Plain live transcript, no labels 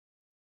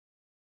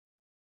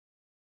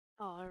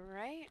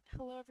Alright,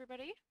 hello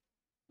everybody.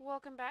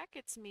 Welcome back,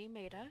 it's me,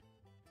 Maida.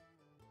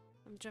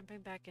 I'm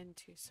jumping back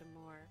into some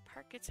more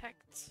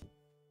Parkitect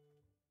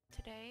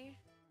today.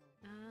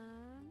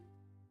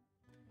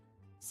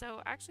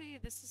 So actually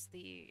this is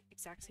the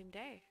exact same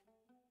day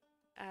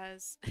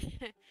as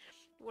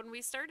when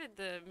we started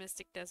the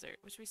Mystic Desert,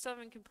 which we still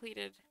haven't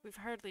completed. We've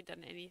hardly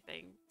done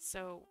anything.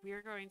 So we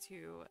are going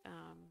to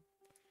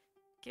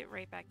get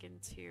right back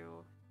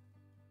into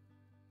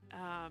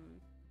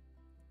um,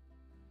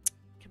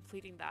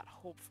 completing that,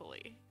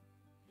 hopefully.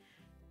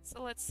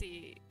 So let's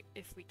see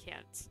if we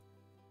can't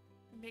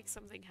make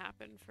something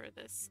happen for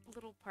this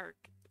little park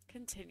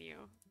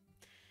continue.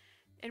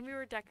 And we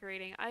were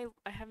decorating. I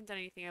haven't done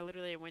anything. I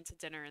literally went to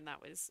dinner and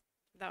that was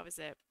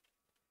it.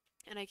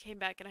 And I came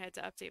back and I had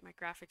to update my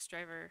graphics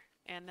driver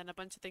and then a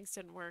bunch of things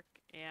didn't work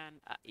and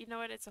you know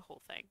what? It's a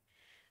whole thing.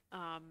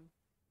 Um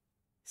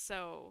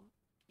so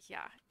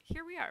yeah,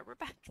 here we are. We're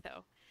back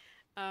though.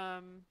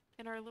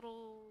 In our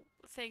little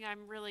thing, I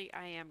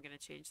am gonna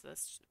change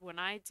this. When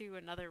I do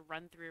another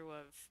run through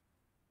of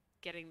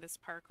getting this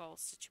park all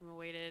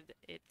situated,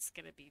 it's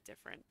gonna be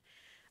different.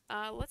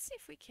 Let's see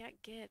if we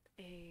can't get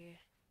a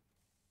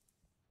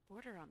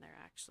border on there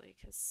actually,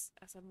 because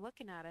as I'm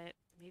looking at it,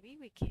 maybe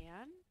we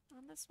can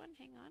on this one.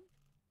 Hang on.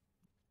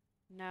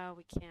 No,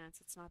 we can't.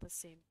 It's not the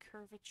same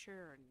curvature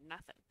or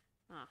nothing.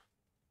 Huh.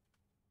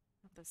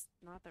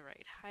 Not the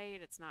right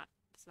height. It's not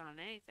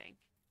anything.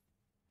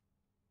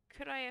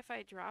 Could I if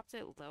I dropped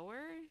it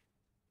lower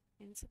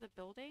into the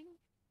building?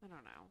 I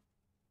don't know.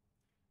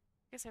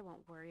 I guess I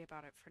won't worry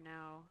about it for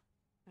now.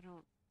 I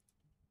don't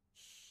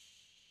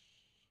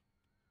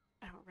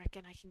I don't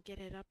reckon I can get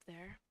it up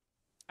there.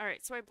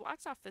 Alright, so I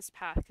blocked off this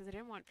path because I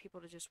didn't want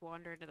people to just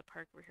wander into the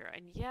park over here.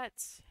 And yet,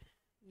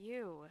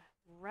 you,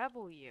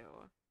 rebel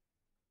you.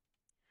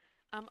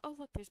 Oh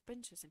look, there's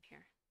benches in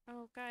here.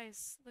 Oh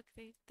guys, look,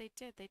 they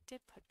did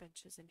put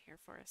benches in here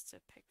for us to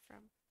pick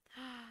from.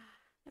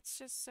 That's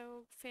just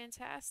so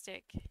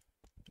fantastic.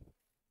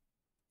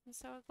 I'm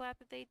so glad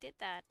that they did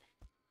that.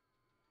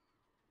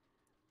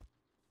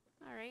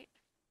 Alright,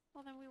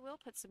 well then we will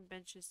put some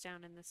benches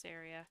down in this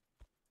area.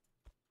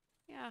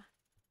 Yeah,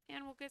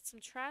 and we'll get some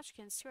trash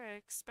cans too. I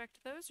expect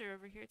those are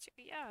over here too.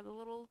 Yeah, the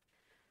little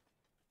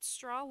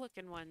straw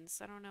looking ones.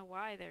 I don't know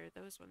why they're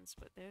those ones,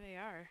 but there they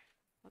are.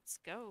 Let's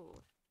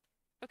go.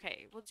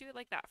 Okay, we'll do it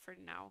like that for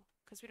now,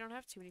 because we don't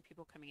have too many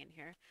people coming in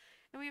here.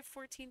 And we have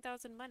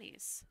 14,000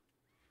 monies.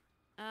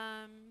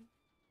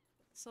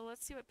 So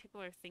let's see what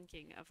people are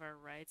thinking of our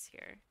rides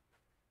here.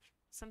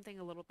 Something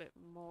a little bit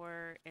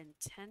more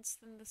intense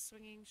than the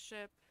swinging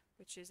ship,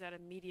 which is at a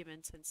medium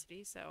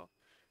intensity, so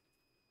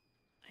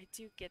I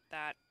do get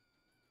that.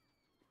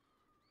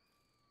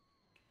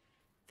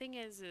 Thing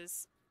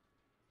is,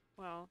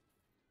 well,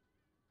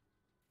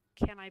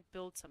 can I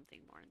build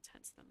something more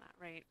intense than that,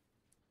 right?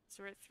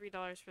 So we're at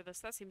 $3 for this.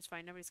 That seems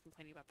fine. Nobody's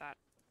complaining about that.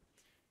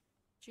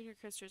 Junior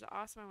coaster is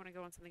awesome. I want to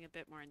go on something a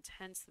bit more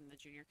intense than the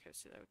junior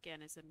coaster, though.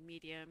 Again, is a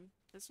medium.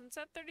 This one's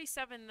at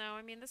 37, though.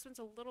 I mean, this one's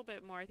a little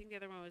bit more. I think the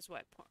other one was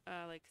what,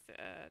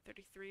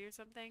 33 or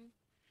something.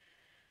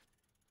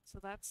 So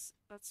that's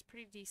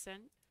pretty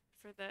decent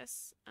for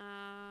this.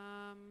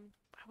 I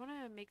want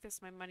to make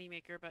this my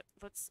moneymaker, but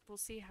we'll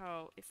see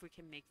how if we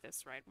can make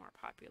this ride more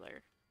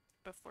popular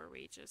before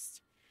we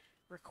just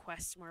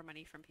request more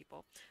money from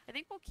people. I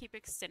think we'll keep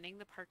extending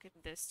the park in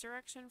this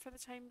direction for the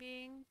time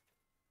being,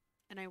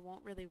 and I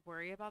won't really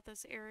worry about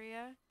this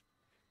area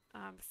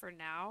for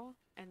now.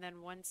 And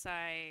then once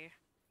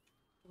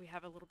we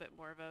have a little bit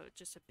more of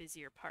just a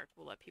busier park,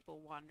 we'll let people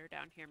wander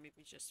down here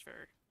maybe just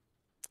for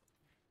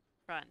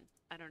fun.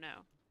 I don't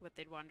know what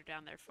they'd wander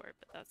down there for,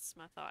 but that's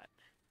my thought.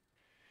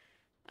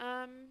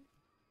 Um,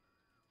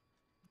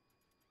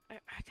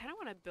 I kind of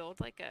want to build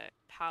like a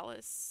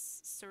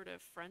palace sort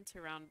of front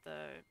around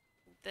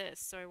this,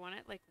 so I want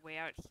it like way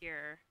out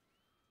here,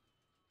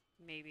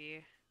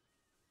 maybe.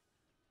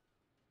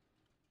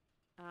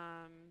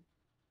 Um,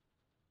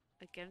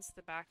 Against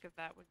the back of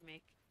that would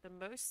make the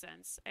most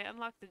sense. I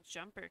unlocked the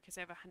jumper because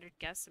I have 100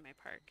 guests in my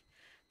park.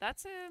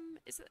 That's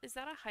is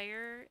that a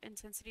higher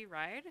intensity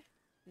ride?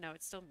 No,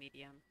 it's still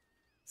medium.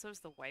 So is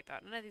the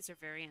Wipeout. None of these are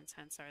very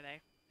intense, are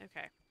they?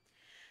 Okay.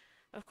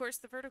 Of course,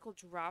 the vertical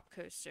drop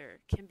coaster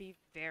can be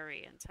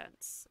very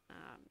intense.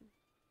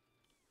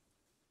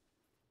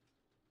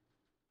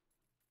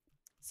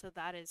 So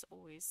that is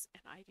always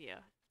an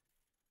idea.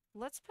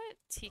 Let's put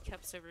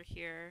teacups over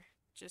here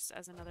just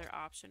as another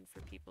option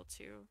for people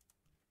to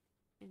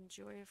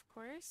enjoy, of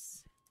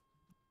course.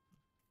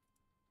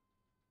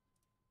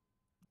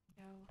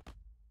 Go.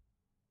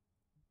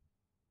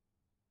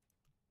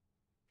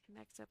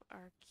 Connect up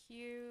our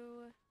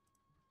queue.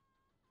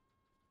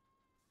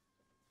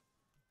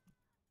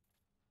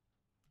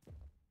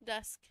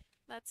 Dusk.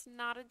 That's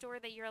not a door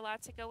that you're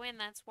allowed to go in.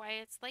 That's why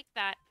it's like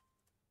that.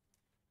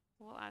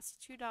 We'll ask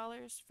 $2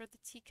 for the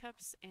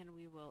teacups and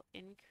we will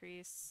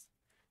increase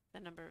the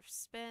number of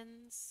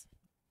spins.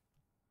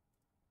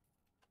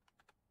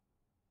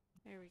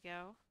 There we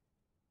go.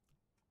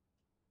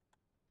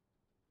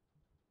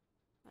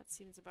 That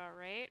seems about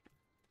right.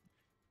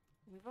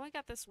 We've only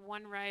got this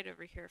one ride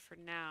over here for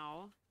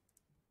now.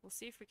 We'll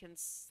see if we can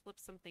slip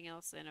something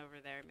else in over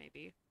there,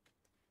 maybe.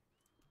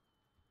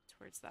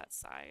 Towards that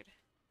side.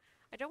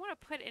 I don't want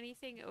to put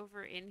anything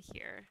over in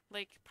here.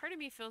 Like, part of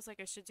me feels like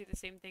I should do the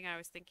same thing I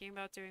was thinking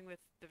about doing with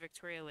the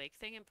Victoria Lake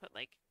thing and put,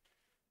 like,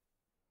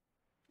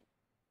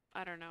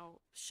 I don't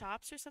know,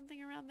 shops or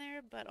something around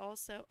there, but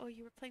also, oh,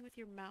 you were playing with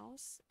your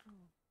mouse?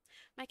 Oh.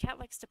 My cat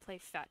likes to play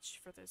fetch,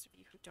 for those of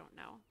you who don't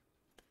know.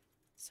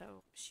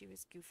 So she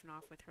was goofing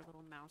off with her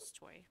little mouse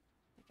toy,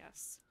 I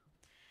guess.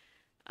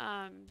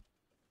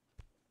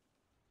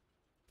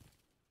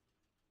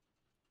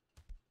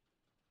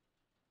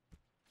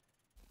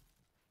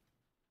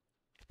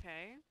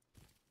 Okay.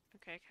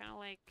 Okay, kind of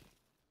like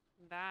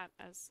that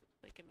as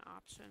like an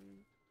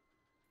option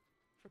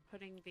for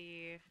putting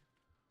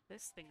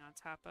this thing on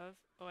top of.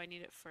 Oh, I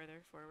need it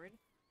further forward.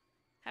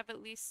 Have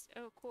at least,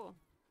 oh, cool.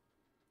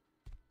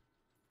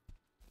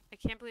 I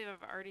can't believe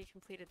I've already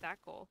completed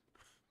that goal.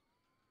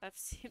 That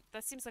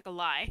seems like a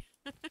lie.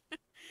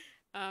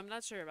 I'm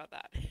not sure about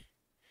that.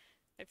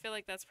 I feel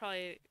like that's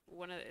probably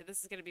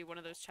this is going to be one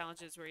of those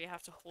challenges where you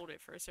have to hold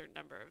it for a certain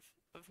number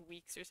of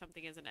weeks or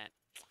something, isn't it?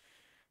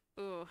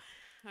 Ooh,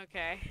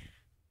 okay.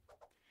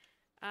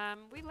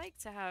 We like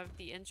to have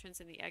the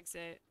entrance and the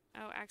exit.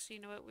 Oh, actually,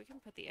 you know what? We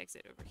can put the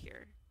exit over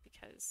here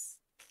because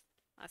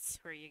that's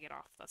where you get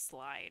off the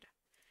slide.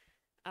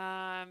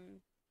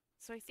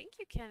 So I think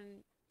you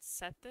can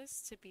set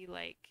this to be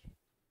like,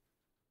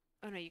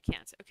 oh no, you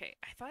can't. Okay,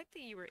 I thought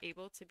that you were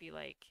able to be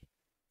like,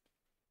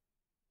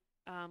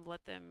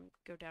 let them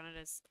go down it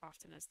as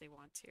often as they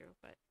want to,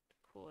 but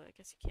cool, I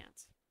guess you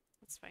can't.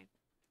 That's fine.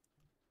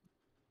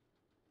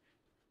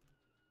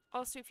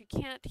 Also, if you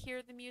can't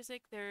hear the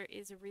music, there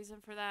is a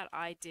reason for that.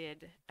 I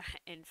did,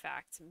 in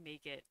fact,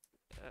 make it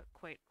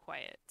quite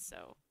quiet,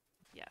 so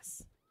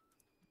yes,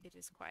 it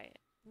is quiet.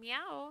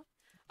 Meow.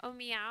 Oh,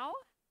 meow.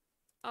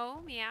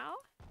 Oh, meow.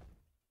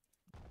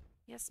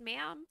 Yes,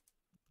 ma'am.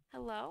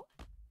 Hello?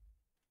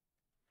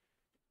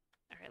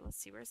 Alright, let's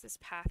see. Where's this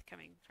path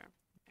coming from?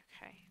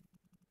 Okay.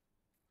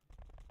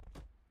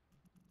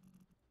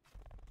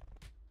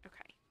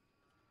 Okay.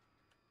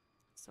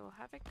 So we'll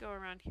have it go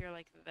around here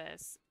like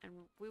this,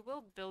 and we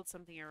will build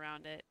something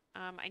around it.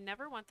 I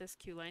never want this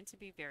queue line to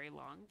be very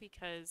long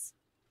because,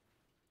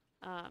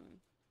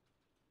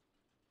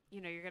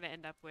 you know, you're going to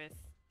end up with,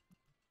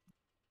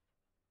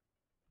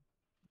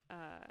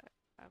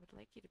 I would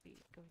like you to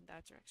be going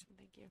that direction,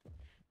 thank you.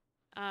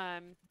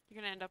 You're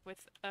going to end up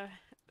with a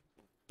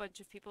bunch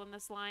of people in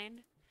this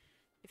line,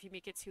 if you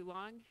make it too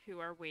long, who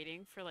are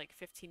waiting for like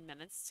 15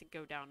 minutes to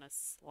go down a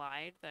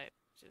slide that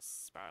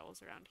just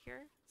spirals around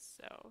here.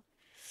 So,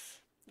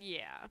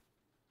 yeah.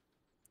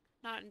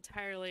 Not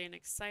entirely an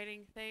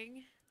exciting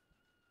thing.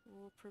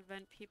 Will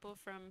prevent people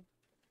from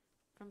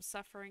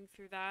suffering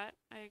through that,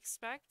 I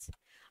expect.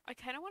 I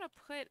kind of want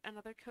to put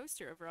another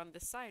coaster over on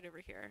this side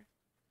over here.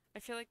 I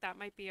feel like that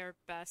might be our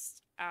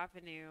best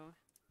avenue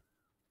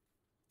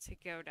to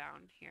go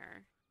down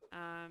here.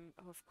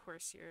 Oh, of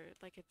course, you're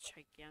like a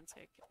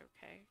gigantic,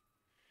 okay.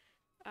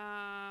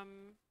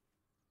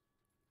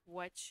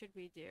 What should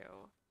we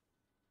do?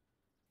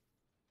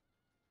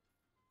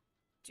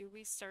 Do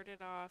we start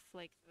it off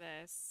like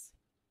this?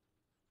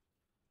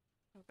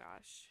 Oh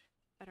gosh,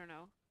 I don't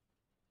know.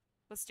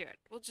 Let's do it.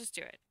 We'll just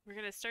do it. We're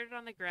gonna start it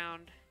on the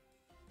ground.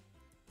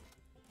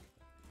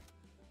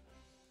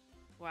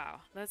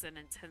 Wow, that's an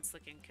intense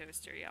looking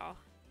coaster, y'all.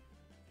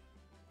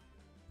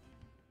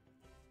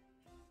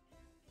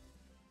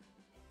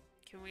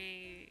 Can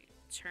we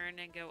turn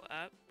and go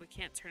up? We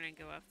can't turn and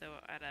go up though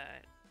at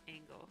an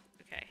angle.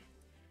 Okay.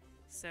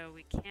 So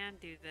we can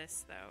do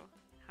this though.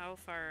 How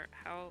far,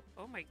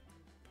 oh my,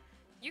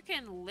 you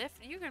can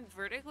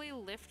vertically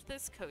lift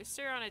this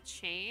coaster on a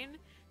chain,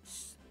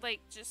 like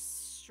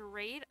just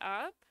straight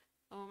up?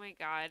 Oh my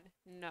god,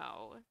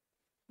 no.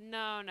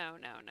 No, no,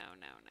 no, no,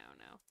 no, no,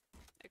 no.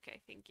 Okay,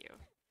 thank you.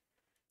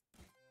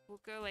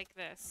 We'll go like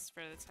this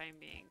for the time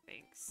being,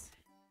 thanks.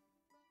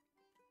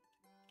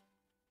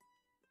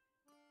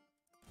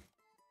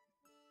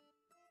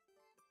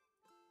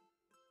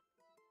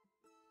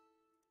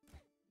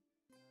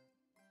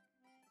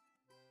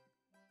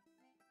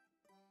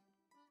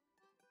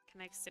 Can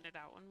I extend it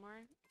out one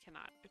more?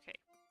 Cannot. Okay.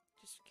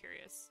 Just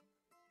curious.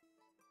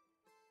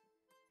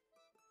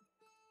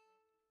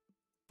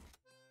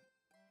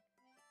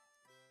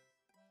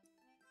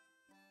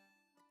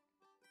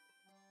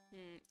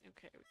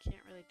 Okay, we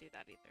can't really do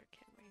that either,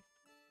 can we?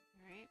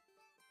 Alright.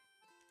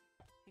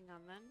 Hang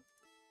on then.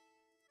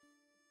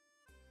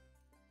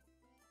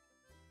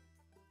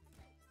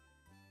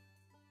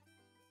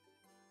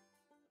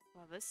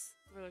 Wow, this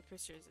roller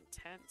coaster is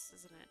intense,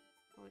 isn't it?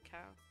 Holy cow.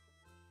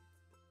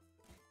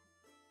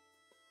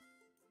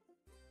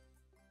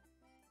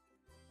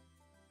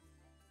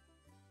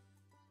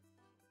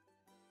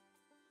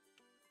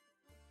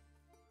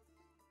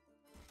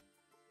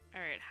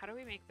 Alright, how do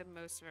we make the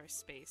most of our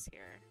space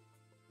here?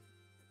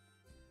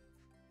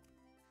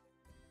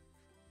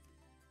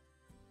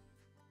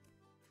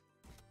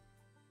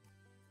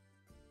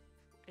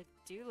 I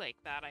do like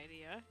that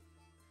idea.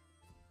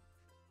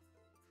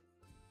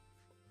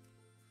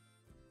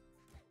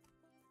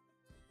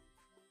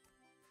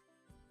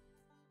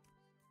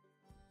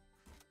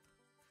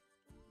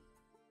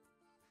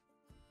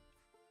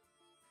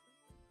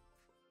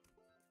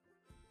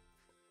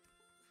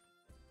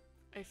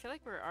 I feel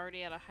like we're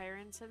already at a higher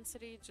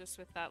intensity just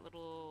with that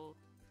little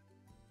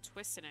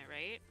twist in it,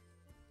 right?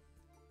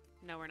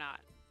 No, we're not.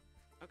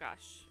 Oh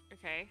gosh.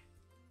 Okay.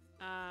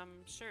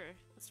 Sure.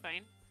 That's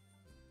fine.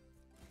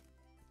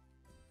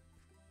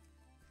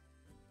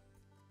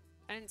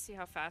 I didn't see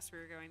how fast we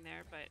were going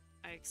there, but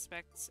I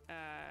expect,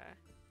 that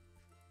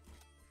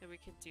we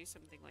could do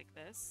something like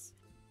this.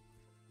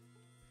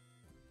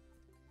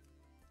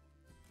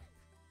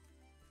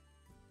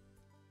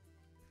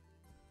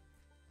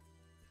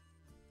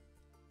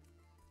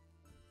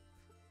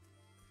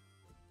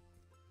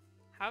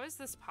 How is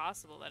this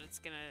possible that it's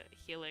gonna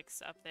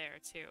helix up there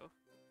too,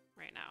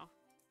 right now?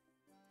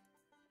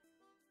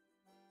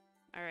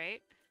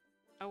 Alright.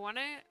 I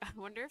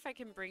wonder if I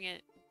can bring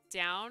it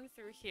down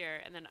through here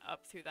and then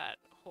up through that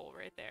hole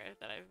right there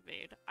that I've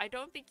made. I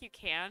don't think you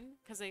can,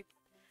 because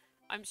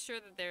I'm sure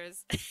that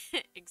there's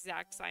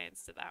exact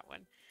science to that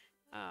one.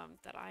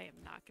 That I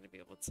am not gonna be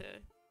able to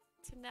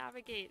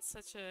navigate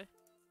such a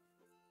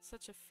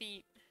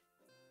feat.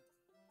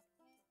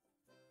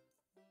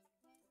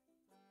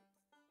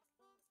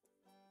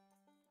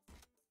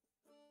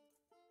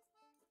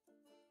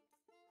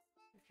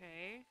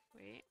 Okay,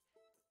 wait.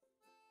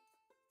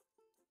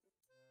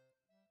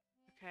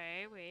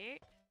 Okay, wait.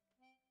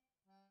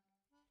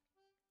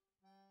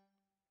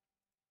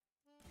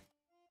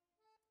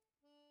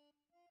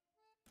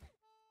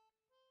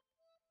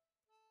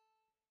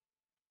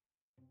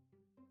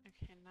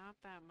 Okay, not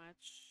that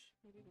much.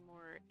 Maybe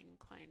more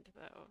inclined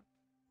though.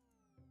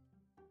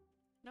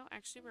 No,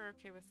 actually we're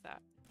okay with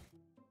that.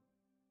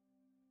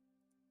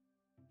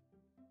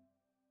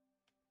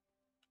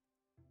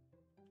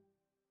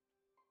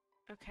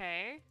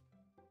 Okay.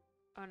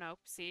 Oh no,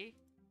 see?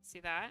 See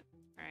that?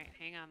 Alright,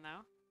 hang on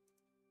though.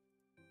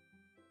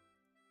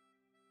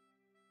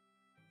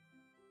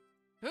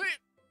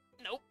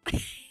 Nope.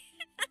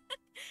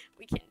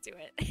 We can't do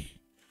it.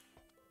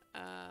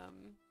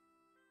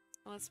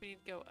 Unless we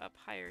need to go up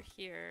higher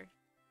here.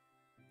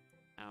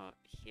 Out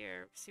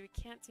here. See, we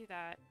can't do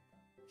that.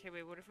 Okay,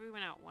 wait, what if we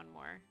went out one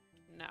more?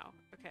 No.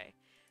 Okay.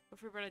 What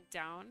if we brought it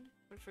down?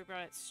 What if we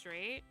brought it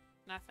straight?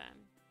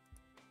 Nothing.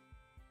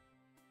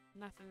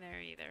 Nothing there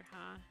either,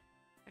 huh?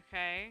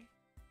 Okay.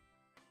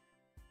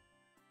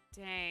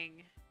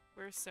 Dang.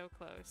 We're so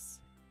close.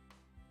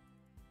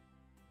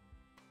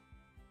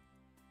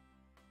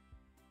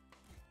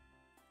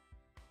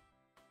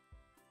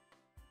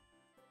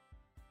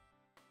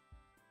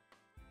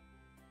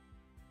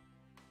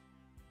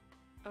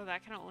 Oh,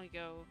 that can only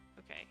go...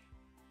 Okay.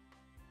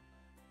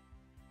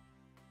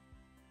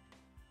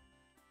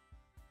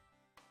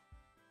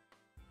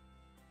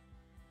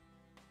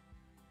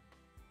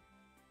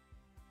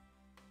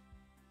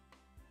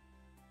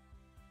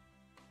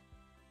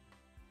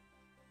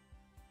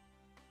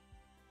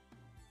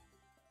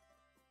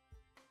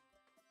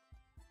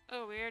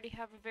 Oh, we already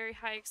have a very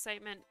high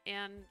excitement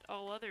and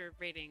all other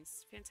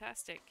ratings.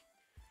 Fantastic.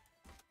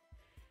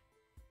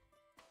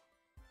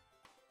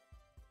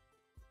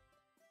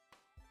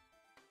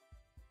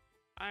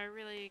 I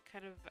really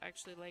kind of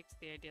actually liked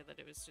the idea that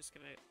it was just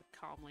gonna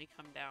calmly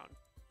come down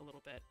a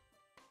little bit.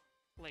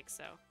 Like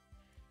so.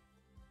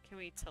 Can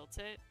we tilt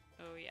it?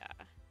 Oh yeah,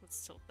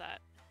 let's tilt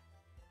that.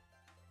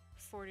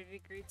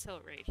 40-degree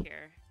tilt right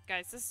here.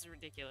 Guys, this is a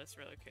ridiculous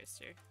roller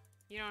coaster.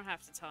 You don't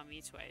have to tell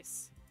me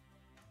twice.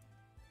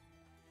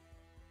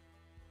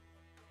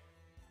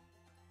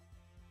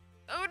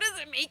 Oh,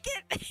 does it make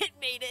it? It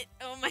made it.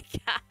 Oh my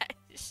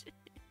gosh.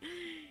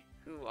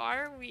 Who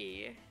are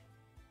we?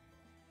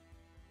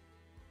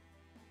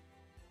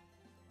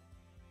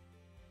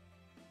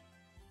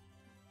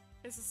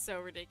 This is so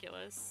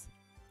ridiculous.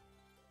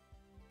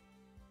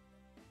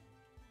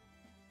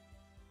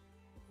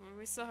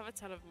 We still have a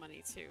ton of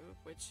money too,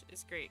 which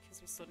is great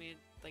because we still need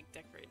like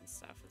decorating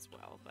stuff as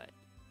well, but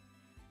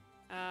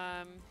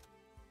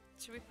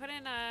should we put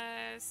in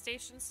a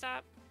station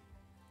stop?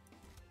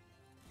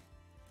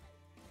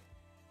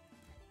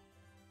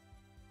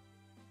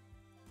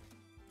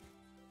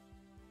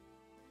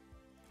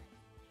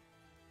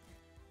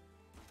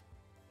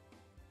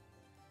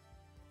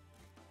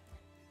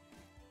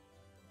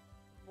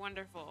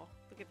 Wonderful.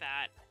 Look at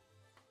that.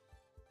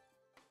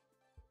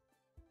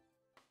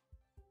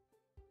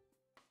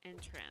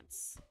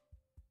 Entrance.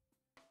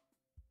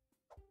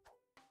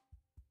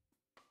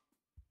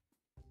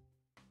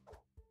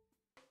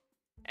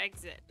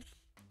 Exit.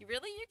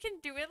 Really? You can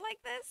do it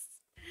like this?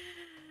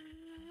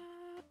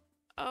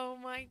 Oh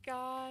my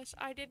gosh.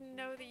 I didn't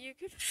know that you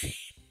could.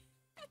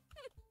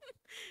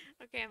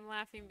 Okay, I'm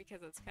laughing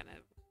because it's kind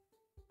of...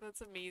 That's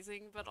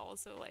amazing, but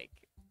also like,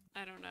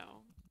 I don't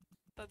know.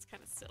 That's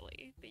kind of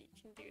silly that you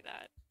can do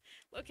that.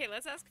 Okay,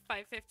 let's ask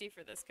 $5.50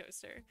 for this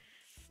coaster.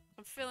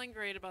 I'm feeling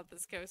great about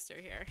this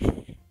coaster here.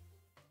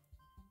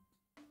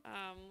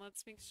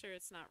 Let's make sure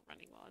it's not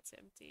running while it's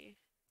empty.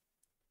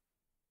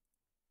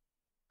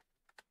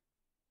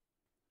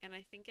 And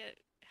I think it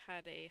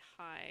had a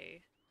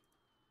high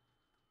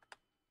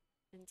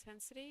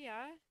intensity,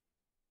 yeah?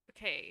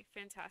 Okay,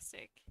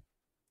 fantastic.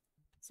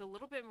 So a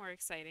little bit more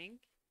exciting.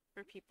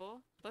 for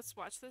people. Let's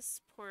watch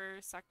this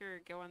poor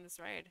sucker go on this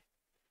ride.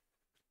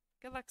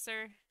 Good luck,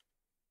 sir.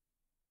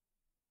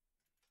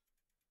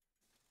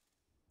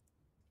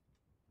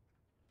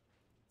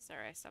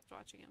 Sorry, I stopped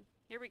watching him.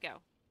 Here we go.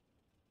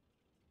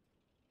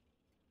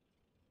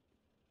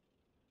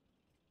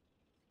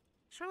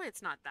 Surely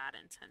it's not that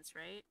intense,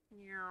 right?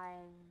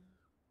 Meow.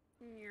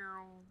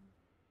 Meow.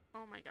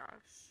 Oh my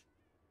gosh.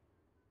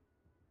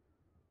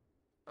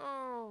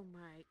 Oh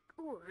my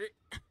god.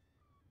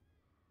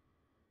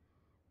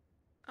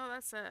 Oh,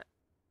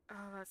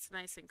 that's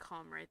nice and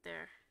calm right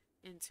there.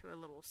 Into a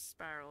little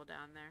spiral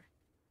down there.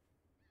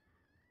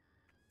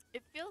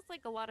 It feels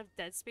like a lot of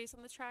dead space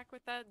on the track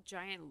with that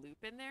giant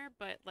loop in there,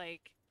 but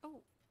like,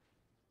 oh,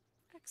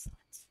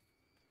 excellent.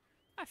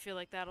 I feel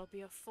like that'll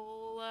be a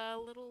full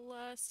little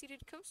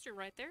seated coaster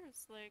right there.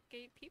 It's like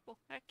 8 people.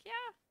 Heck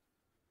yeah.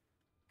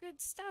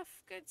 Good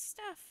stuff. Good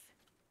stuff.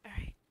 All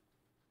right.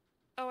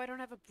 Oh, I don't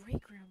have a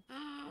break room.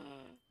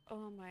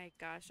 Oh my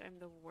gosh, I'm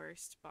the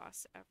worst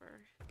boss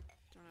ever.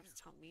 Don't have to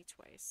tell me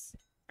twice.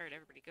 All right,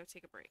 everybody, go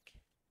take a break.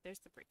 There's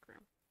the break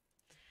room.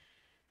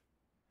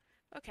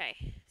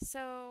 Okay,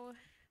 so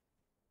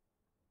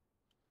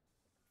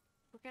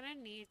we're gonna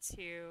need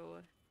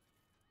to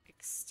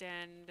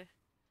extend.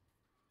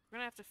 We're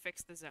gonna have to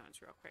fix the zones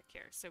real quick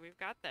here. So we've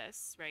got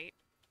this, right?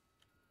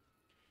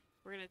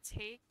 We're gonna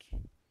take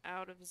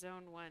out of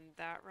zone 1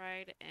 that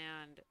ride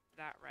and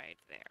that ride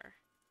there.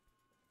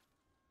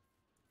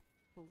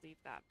 We'll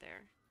leave that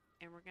there.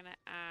 And we're gonna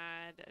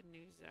add a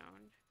new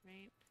zone,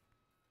 right?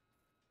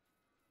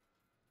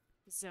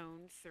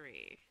 Zone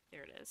 3.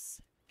 There it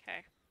is.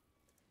 Okay.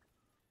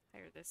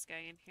 Hire this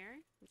guy in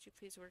here. Would you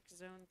please work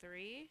zone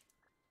 3?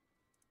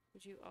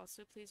 Would you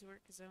also please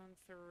work zone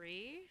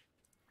 3?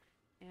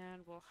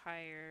 And we'll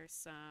hire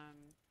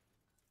some...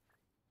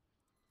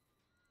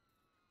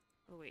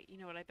 Oh wait, you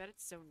know what? I bet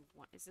it's zone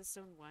 1. Is this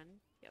zone 1?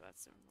 Yeah,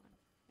 that's zone 1.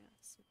 Yeah,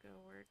 so go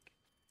work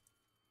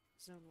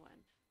zone 1.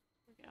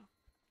 There we go.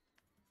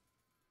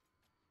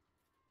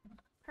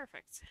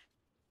 Perfect.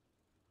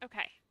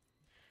 Okay.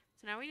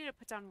 So now we need to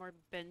put down more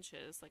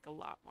benches, like a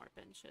lot more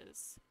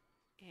benches.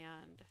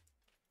 And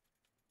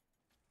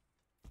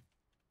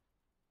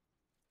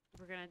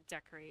we're gonna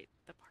decorate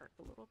the park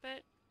a little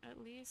bit, at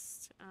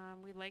least.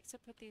 We like to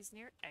put these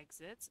near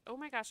exits. Oh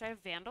my gosh, I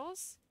have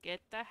vandals?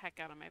 Get the heck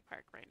out of my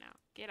park right now.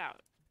 Get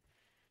out.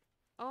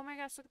 Oh my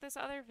gosh, look at this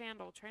other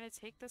vandal trying to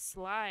take the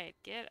slide.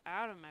 Get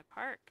out of my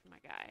park, my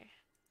guy.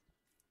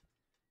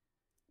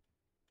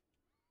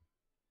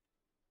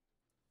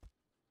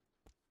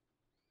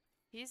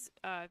 He's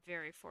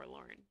very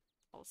forlorn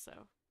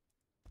also.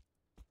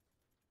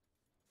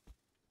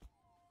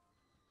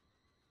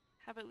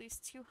 Have at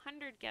least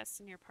 200 guests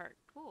in your park.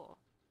 Cool.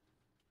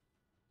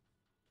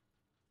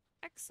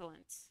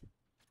 Excellent.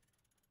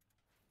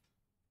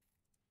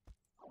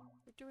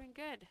 We're doing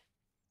good.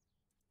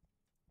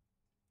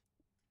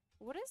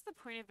 What is the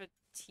point of a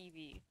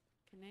TV?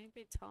 Can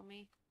anybody tell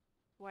me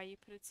why you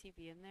put a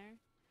TV in there?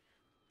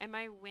 Am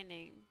I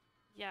winning?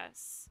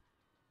 Yes.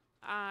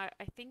 I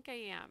think I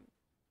am.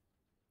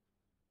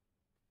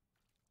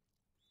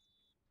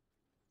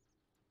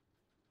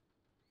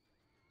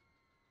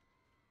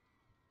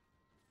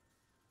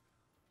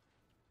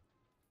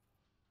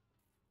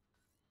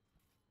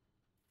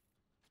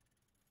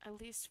 At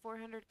least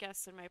 400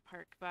 guests in my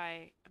park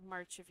by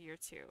March of year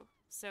 2.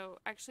 So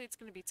actually it's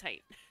going to be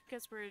tight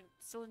because we're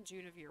still in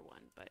June of year 1,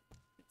 but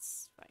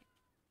it's fine.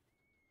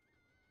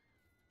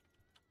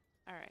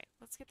 Alright,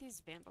 let's get these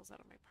vandals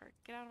out of my park.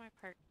 Get out of my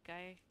park,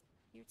 guy.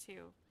 You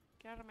too.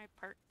 Get out of my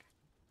park.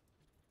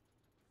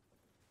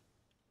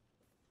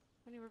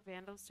 How many more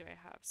vandals do I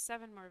have?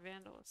 7 more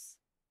vandals.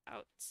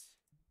 Out.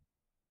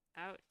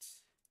 Out.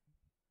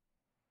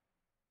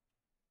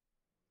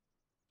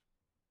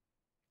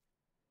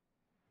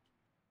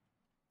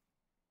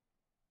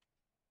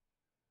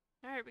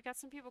 Alright, we got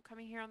some people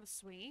coming here on the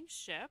swinging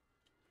ship.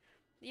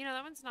 You know,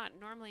 that one's not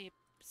normally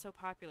so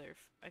popular,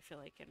 I feel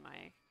like, in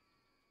my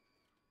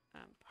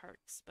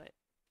parks, but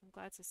I'm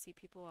glad to see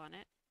people on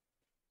it.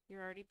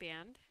 You're already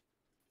banned.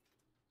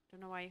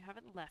 Don't know why you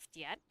haven't left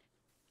yet.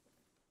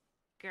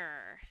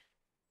 Grr.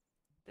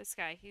 This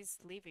guy, he's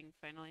leaving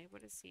finally.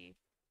 What is he?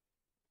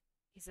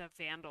 He's a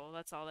vandal.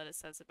 That's all that it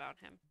says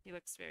about him. He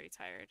looks very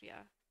tired,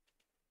 yeah.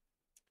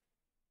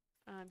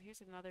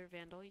 Here's another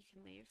vandal. You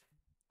can leave.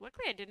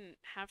 Luckily, I didn't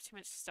have too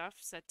much stuff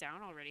set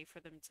down already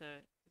for them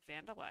to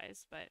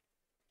vandalize, but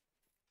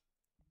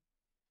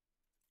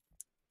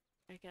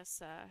I guess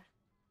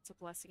it's a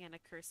blessing and a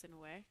curse in a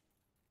way.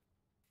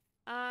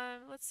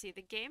 Let's see.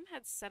 The game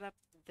had set up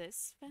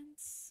this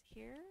fence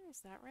here. Is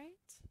that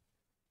right?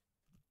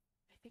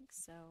 I think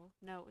so.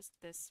 No, it was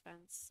this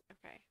fence.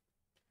 Okay.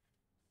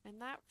 And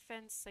that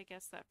fence, I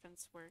guess that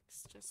fence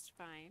works just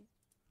fine.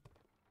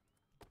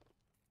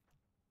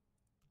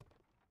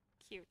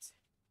 Cute.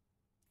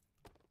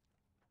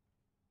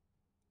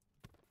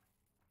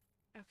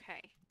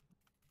 Okay.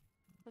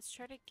 Let's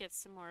try to get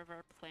some more of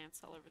our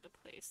plants all over the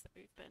place that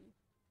we've been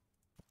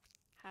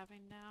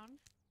having down.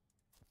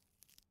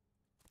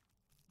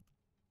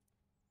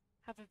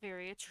 have a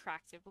very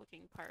attractive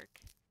looking park.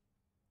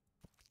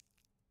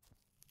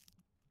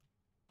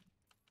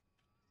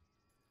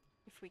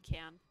 If we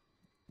can.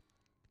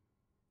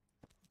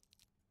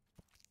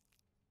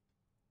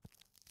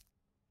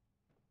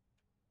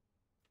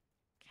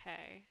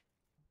 Okay.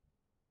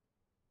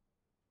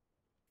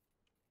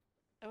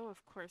 Oh,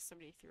 of course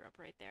somebody threw up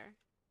right there.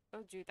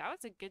 Oh, dude, that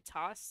was a good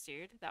toss,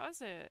 dude. That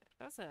was a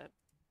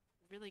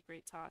really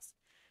great toss.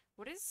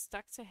 What is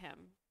stuck to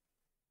him?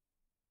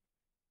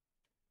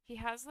 He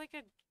has like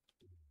a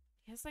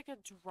he has like a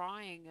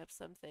drawing of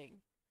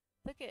something.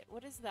 Look at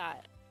what is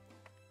that?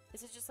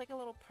 Is it just like a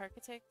little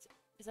Parkitect?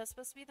 Is that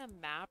supposed to be the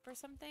map or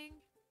something?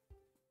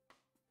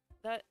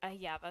 That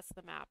yeah, that's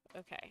the map.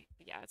 Okay.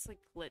 Yeah, it's like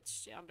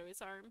glitched onto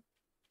his arm.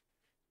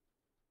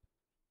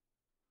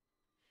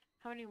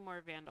 How many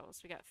more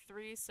vandals? We got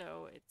 3,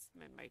 so it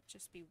might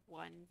just be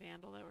 1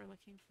 vandal that we're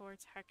looking for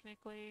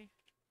technically.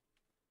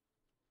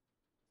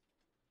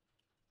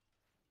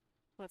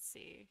 Let's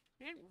see.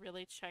 We didn't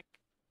really check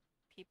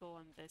people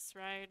on this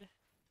ride,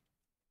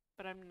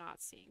 but I'm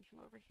not seeing him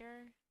over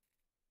here.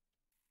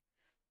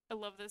 I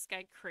love this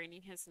guy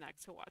craning his neck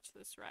to watch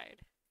this ride.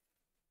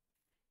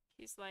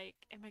 He's like,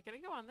 am I gonna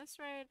go on this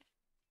ride?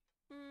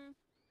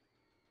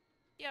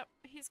 Yep,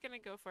 he's gonna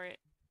go for it.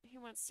 He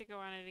wants to go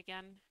on it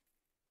again.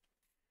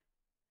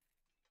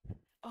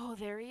 Oh,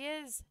 there he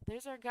is.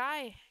 There's our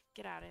guy.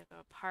 Get out of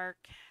the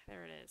park.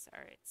 There it is.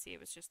 All right, see, it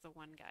was just the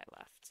one guy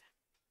left.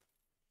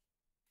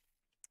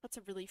 That's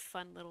a really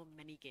fun little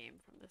mini game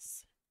from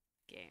this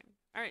game.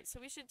 All right, so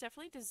we should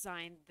definitely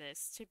design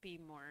this to be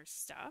more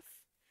stuff.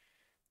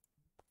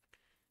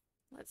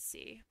 Let's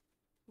see.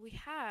 We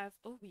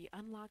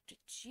unlocked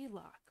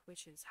G-Lock,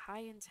 which is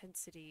high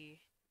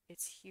intensity.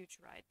 It's huge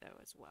ride though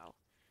as well.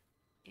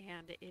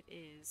 And it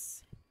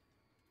is,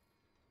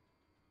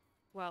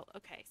 well,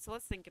 okay, so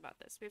let's think about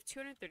this. We have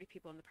 230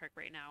 people in the park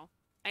right now.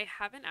 I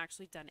haven't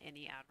actually done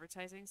any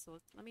advertising, so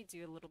let me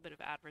do a little bit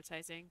of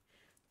advertising.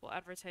 We'll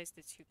advertise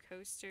the 2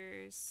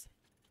 coasters.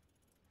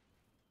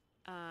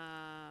 Oh,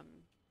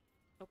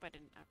 I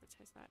didn't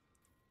advertise that.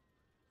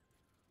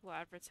 We'll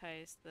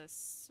advertise the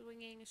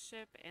swinging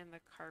ship and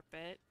the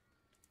carpet,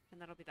 and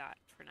that'll be that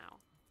for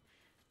now.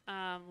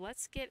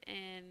 Let's get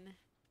in.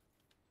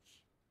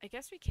 I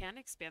guess we can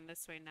expand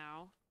this way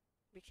now.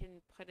 We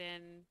can put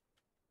in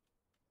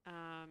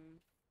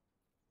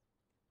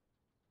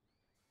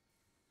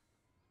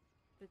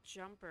the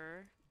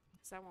jumper,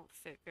 because that won't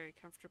fit very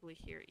comfortably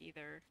here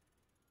either.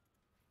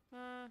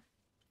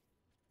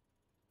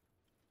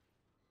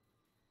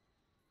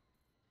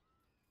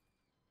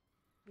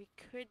 We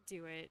could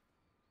do it.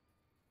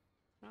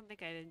 I don't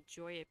think I'd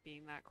enjoy it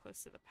being that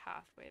close to the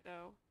pathway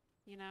though.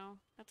 You know?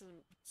 That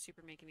doesn't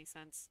super make any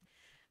sense.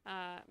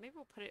 Maybe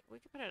we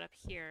could put it up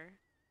here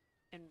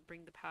and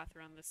bring the path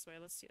around this way.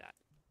 Let's do that.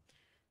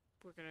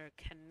 We're gonna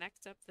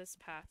connect up this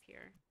path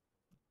here.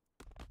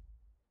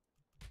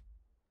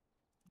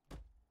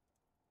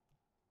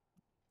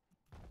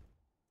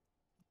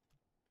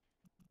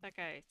 That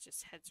guy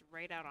just heads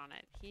right out on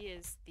it. He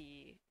is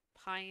the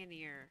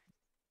pioneer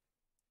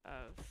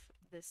of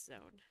this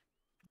zone.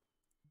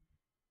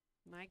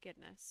 My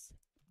goodness.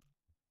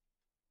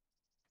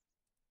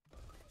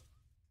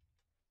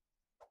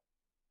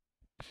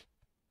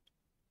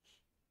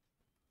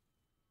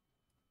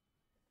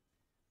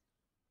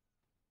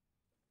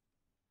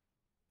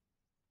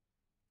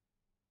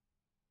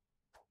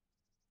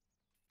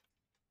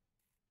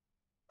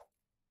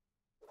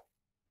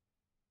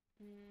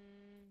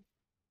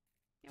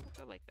 Yeah,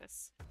 we'll go like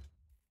this.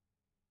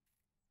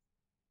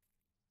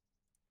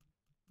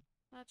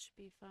 That should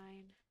be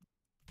fine.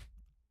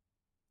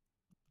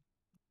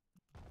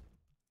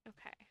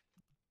 Okay.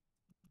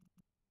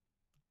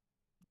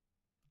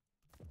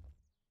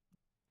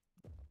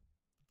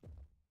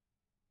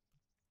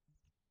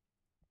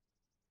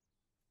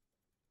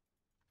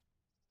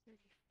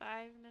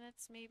 Five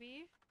minutes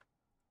maybe.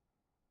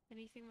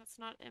 Anything that's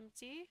not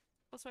empty.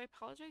 Also, I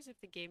apologize if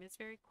the game is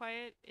very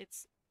quiet.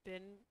 It's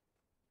been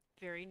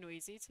very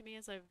noisy to me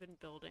as I've been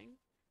building,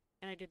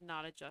 and I did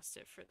not adjust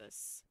it for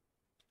this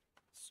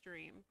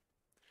stream.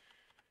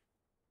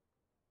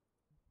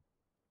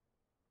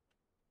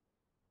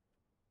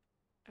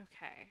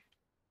 Okay.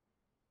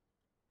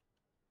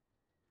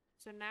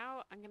 So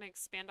now I'm gonna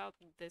expand out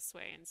this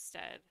way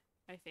instead,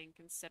 I think,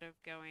 instead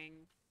of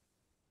going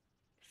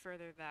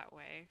further that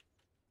way.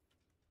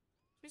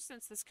 Just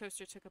since this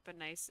coaster took up a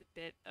nice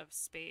bit of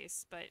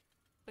space, but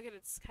look at it,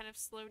 it's kind of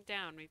slowed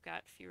down. We've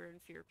got fewer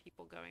and fewer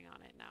people going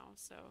on it now,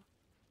 so.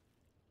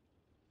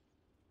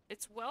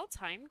 It's well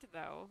timed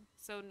though,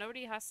 so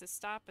nobody has to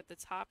stop at the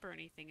top or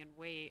anything and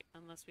wait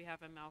unless we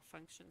have a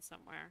malfunction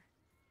somewhere.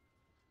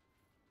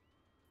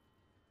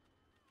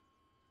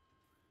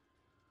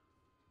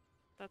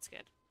 That's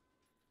good.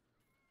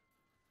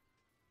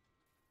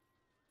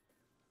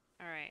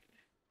 Alright.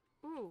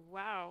 Ooh,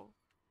 wow.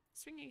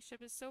 Swinging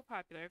ship is so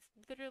popular.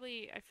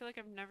 I feel like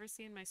I've never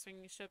seen my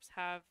swinging ships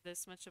have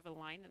this much of a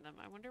line in them.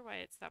 I wonder why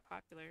it's that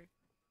popular.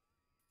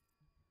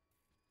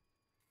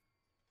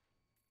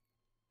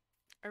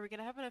 Are we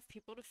gonna have enough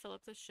people to fill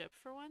up the ship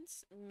for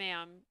once?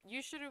 Ma'am,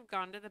 you should have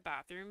gone to the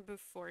bathroom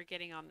before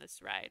getting on this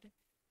ride.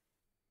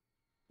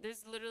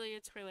 There's literally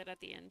a toilet at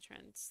the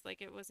entrance.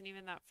 Like, it wasn't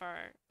even that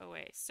far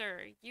away.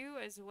 Sir, you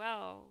as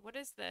well. What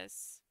is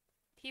this?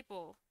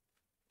 People,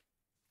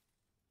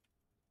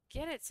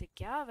 get it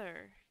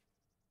together.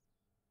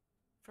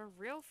 For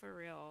real, for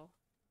real.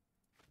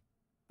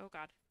 Oh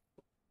God.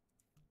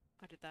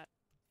 I did that.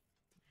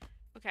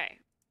 Okay.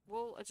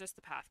 We'll adjust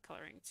the path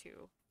coloring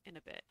too in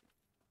a bit.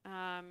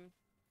 Um,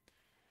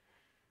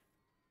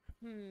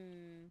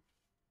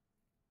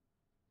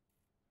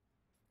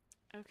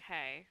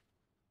 Okay.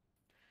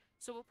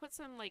 So we'll put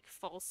some like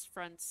false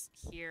fronts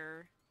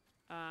here,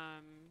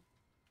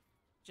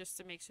 just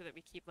to make sure that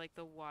we keep like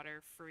the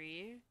water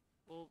free.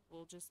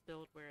 We'll just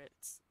build where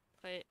it's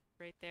put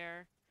right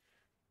there.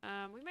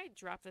 We might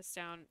drop this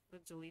down.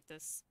 We'll delete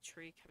this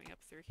tree coming up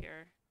through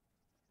here.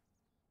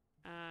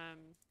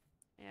 And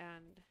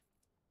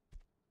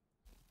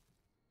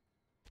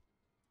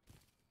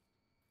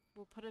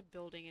we'll put a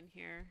building in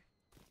here,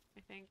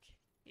 I think.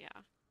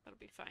 Yeah, that'll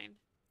be fine.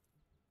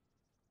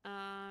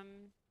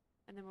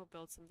 And then we'll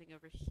build something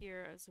over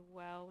here as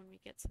well when we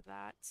get to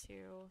that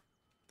too.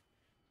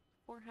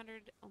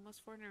 400,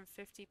 almost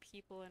 450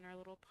 people in our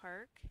little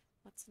park.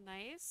 That's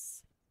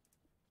nice.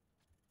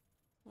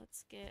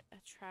 Let's get a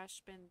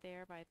trash bin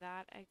there by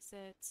that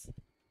exit.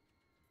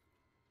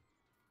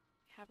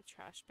 We have a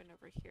trash bin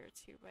over here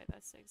too by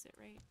this exit,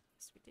 right?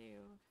 Yes, we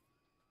do.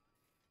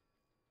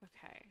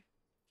 Okay,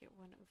 get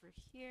one over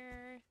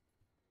here.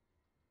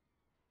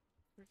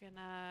 We're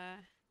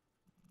gonna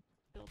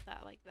build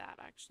that like that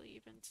actually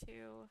even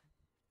too.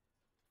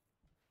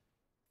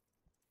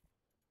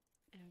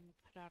 And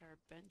put out our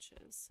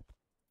benches.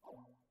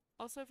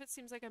 Also, if it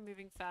seems like I'm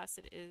moving fast,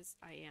 it is,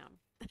 I am.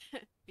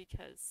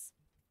 Because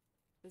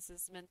this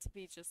is meant to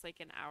be just like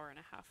an hour and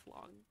a half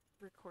long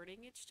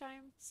recording each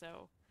time.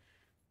 So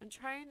I'm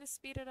trying to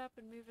speed it up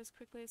and move as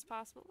quickly as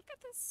possible. Look at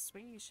this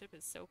swinging ship,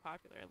 is so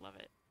popular. I love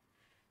it.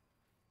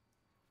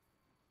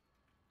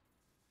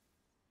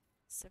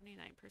 79%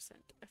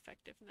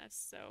 effectiveness.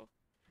 So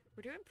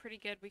we're doing pretty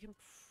good. We can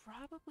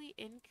probably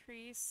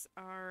increase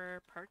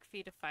our park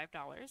fee to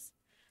 $5.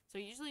 So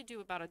I usually do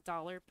about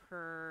 $1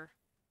 per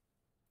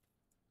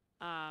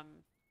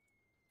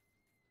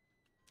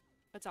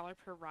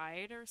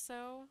ride or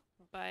so,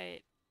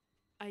 but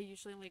I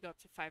usually only go up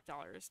to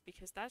 $5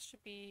 because that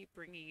should be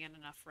bringing in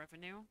enough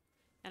revenue.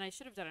 And I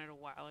should have done it a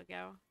while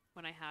ago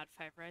when I had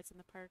 5 rides in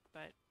the park,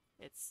 but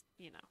it's,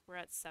 you know, we're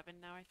at 7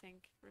 now, I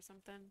think, or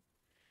something.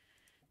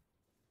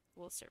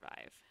 We'll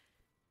survive.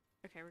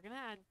 Okay, we're gonna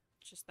add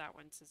just that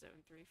one to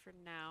zone 3 for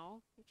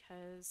now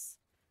because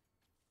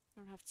I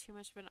don't have too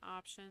much of an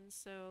option.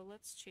 So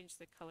let's change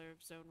the color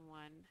of zone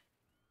 1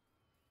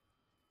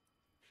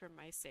 for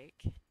my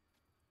sake.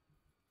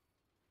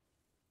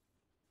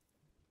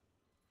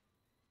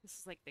 This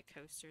is like the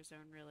coaster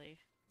zone, really.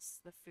 This is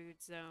the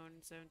food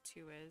zone. Zone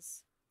 2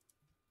 is.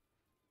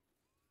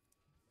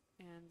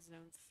 And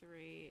zone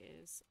 3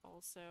 is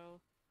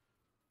also.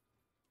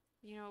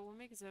 You know, we'll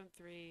make zone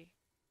 3.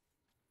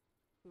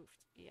 Oof.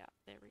 Yeah,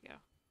 there we go.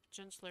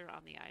 Gentler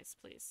on the eyes,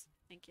 please.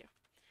 Thank you.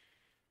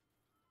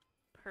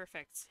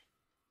 Perfect.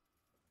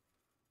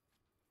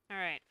 All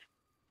right.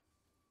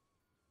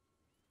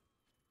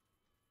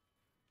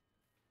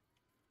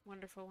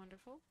 Wonderful,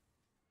 wonderful.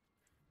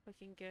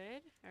 Looking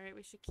good. All right,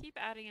 we should keep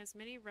adding as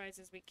many rides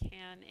as we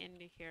can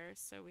into here.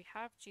 So we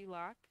have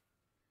G-Lock.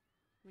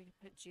 We can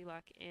put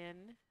G-Lock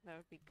in. That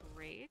would be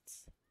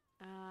great.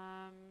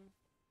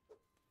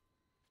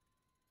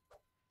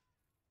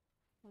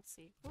 Let's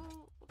see.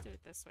 We'll do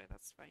it this way.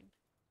 That's fine.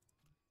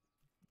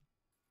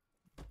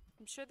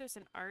 I'm sure there's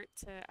an art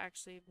to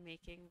actually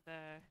making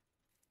the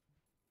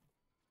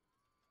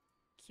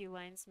queue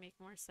lines make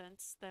more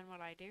sense than what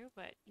I do,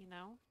 but you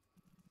know.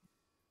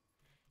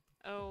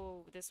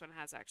 Oh, this one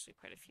has actually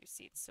quite a few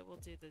seats, so we'll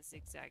do the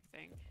zigzag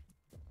thing.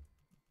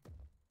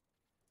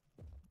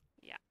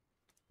 Yeah,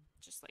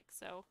 just like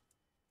so.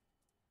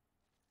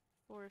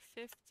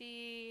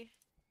 450.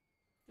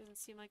 Doesn't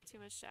seem like too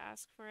much to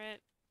ask for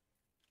it.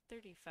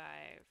 35,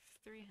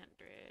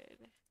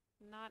 300.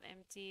 Not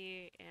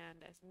empty,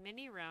 and as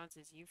many rounds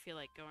as you feel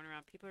like going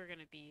around. People are going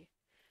to be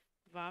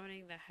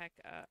vomiting the heck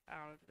out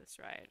of this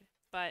ride.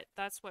 But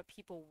that's what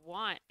people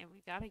want, and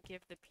we got to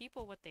give the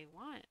people what they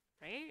want,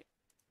 right?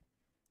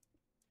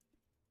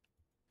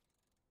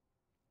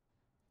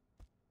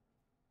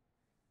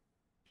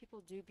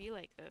 People do be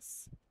like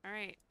this. All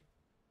right.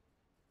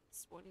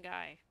 It's one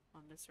guy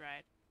on this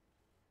ride.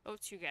 Oh,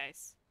 2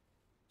 guys.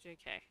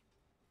 JK.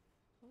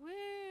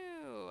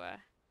 Woo!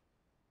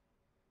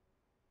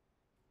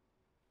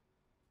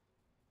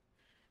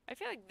 I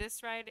feel like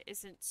this ride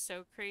isn't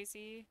so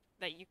crazy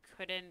that you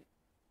couldn't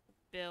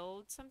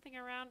build something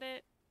around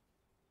it.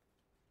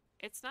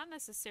 It's not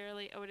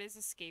necessarily, oh, it is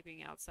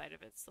escaping outside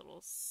of its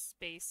little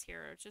space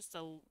here, just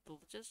a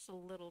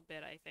little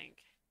bit, I think.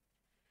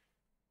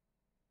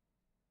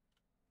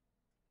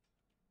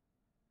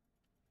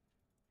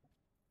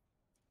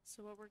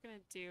 So what we're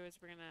gonna do is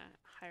we're gonna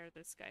hire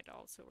this guy to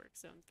also work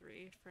zone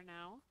 3 for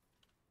now.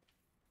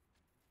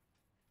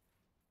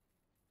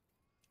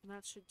 And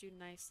that should do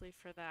nicely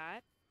for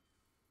that.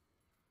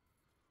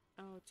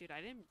 Oh, dude, I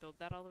didn't build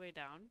that all the way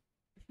down.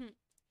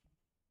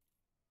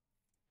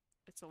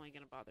 It's only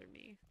gonna bother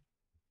me.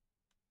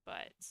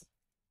 But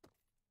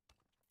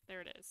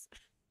there it is.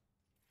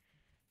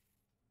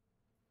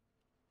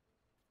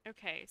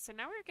 Okay, so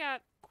now we've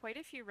got quite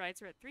a few rides.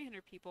 We're at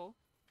 300 people.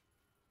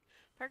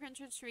 Park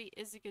Entrance Street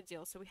is a good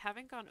deal, so we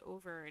haven't gone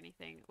over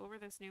anything. Over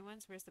those new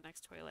ones, where's the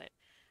next toilet?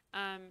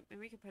 And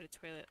we could put a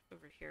toilet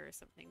over here or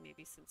something,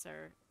 maybe, since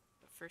our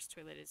first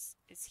toilet is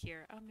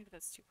here. Oh, maybe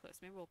that's too close.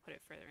 Maybe we'll put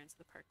it further into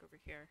the park over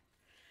here.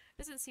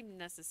 Doesn't seem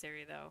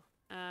necessary, though.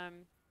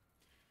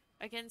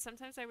 Again,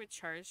 sometimes I would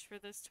charge for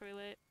this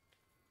toilet.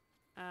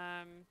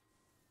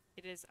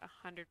 It is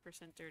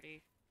 100%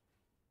 dirty.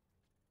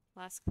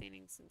 Last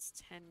cleaning since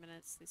 10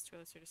 minutes. These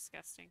toilets are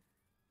disgusting.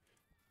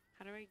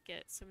 How do I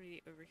get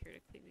somebody over here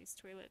to clean these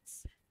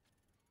toilets?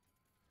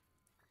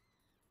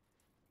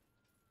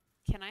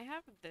 Can I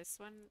have this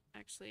one?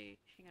 Actually,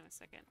 hang on a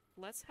second.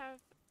 Let's have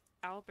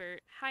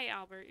Albert. Hi,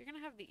 Albert. You're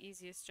gonna have the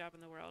easiest job in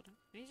the world.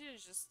 I need you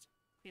to just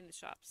clean the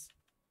shops.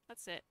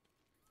 That's it.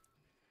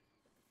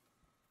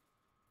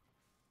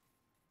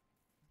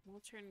 We'll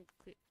turn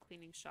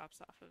cleaning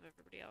shops off of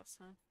everybody else,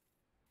 huh?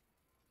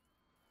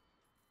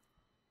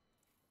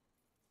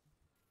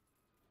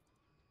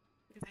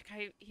 Look at that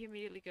guy. He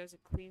immediately goes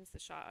and cleans the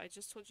shop. I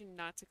just told you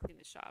not to clean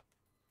the shop.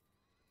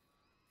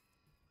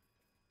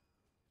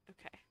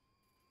 Okay.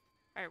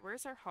 Alright,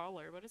 where's our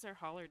hauler? What is our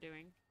hauler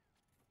doing?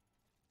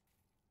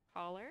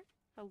 Hauler?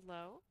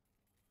 Hello?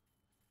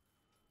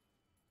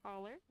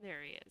 Hauler?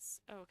 There he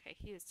is. Oh, okay,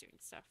 he is doing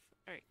stuff.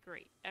 Alright,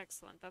 great.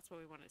 Excellent. That's what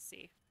we want to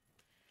see.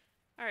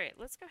 Alright,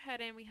 let's go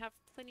ahead and we have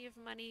plenty of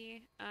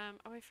money.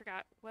 Oh, I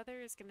forgot. Weather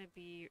is going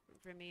to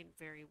remain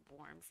very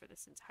warm for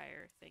this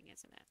entire thing,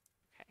 isn't it?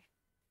 Okay.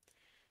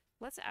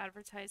 Let's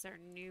advertise our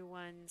new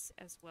ones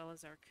as well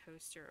as our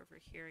coaster over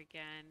here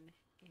again.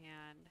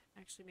 And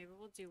actually, maybe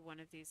we'll do one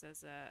of these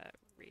as a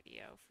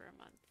radio for a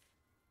month.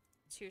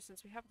 Too,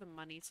 since we have the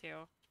money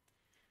to.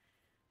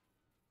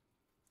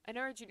 I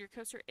know our junior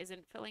coaster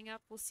isn't filling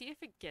up. We'll see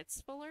if it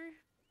gets fuller.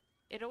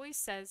 It always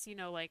says, you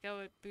know, like, oh,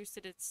 it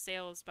boosted its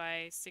sales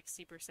by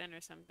 60%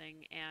 or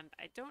something. And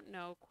I don't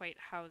know quite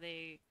how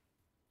they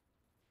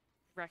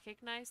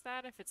recognize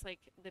that. If it's like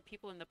the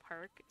people in the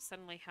park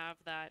suddenly have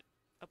that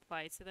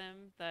apply to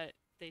them, that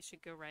they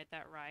should go ride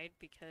that ride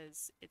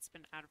because it's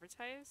been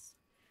advertised.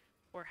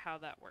 Or how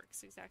that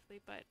works exactly,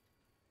 but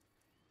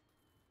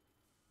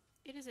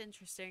it is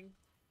interesting.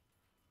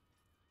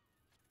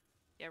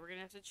 Yeah, we're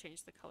gonna have to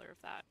change the color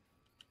of that.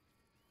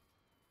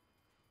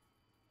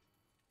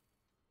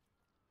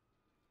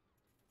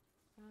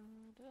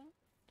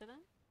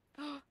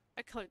 Oh,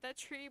 I colored that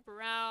tree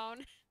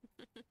brown.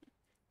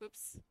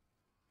 Whoops.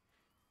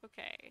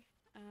 Okay.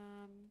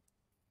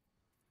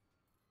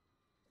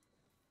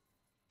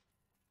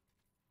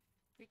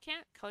 We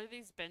can't color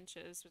these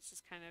benches, which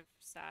is kind of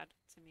sad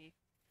to me.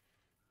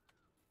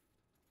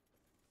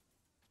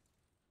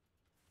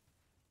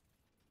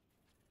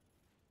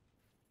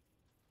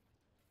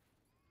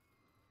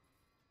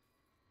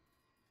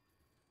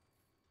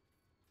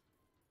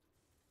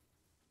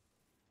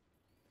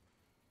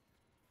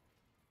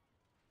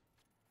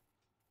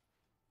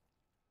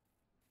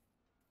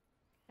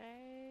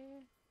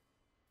 Okay.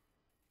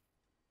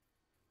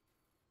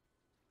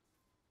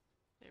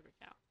 There we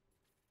go.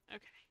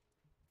 Okay.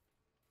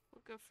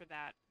 We'll go for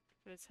that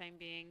for the time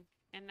being.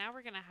 And now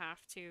we're gonna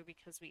have to,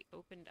 because we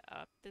opened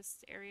up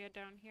this area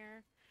down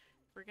here,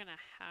 we're gonna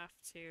have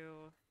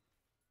to...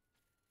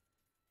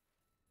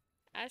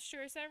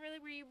 Sure, is that really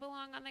where you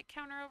belong on that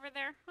counter over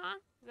there? Huh?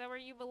 Is that where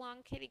you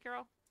belong, kitty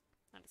girl?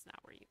 That is not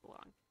where you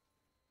belong.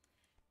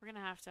 We're gonna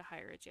have to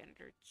hire a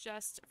janitor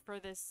just for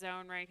this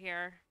zone right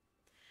here.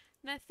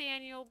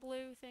 Nathaniel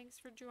Blue, thanks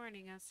for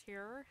joining us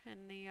here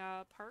in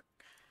the park,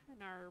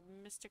 in our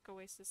Mystic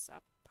Oasis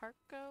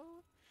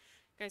Parko.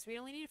 Guys, we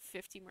only need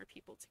 50 more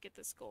people to get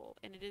this goal,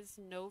 and it is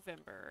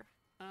November.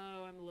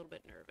 Oh, I'm a little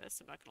bit nervous,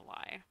 I'm not gonna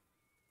lie.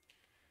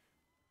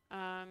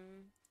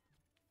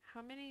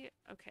 How many?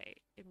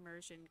 Okay,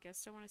 immersion.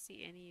 Guests don't want to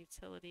see any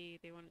utility.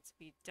 They want it to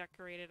be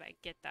decorated. I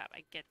get that.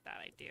 I get that.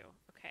 I do.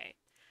 Okay.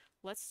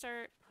 Let's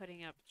start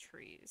putting up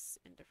trees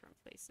in different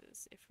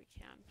places if we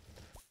can.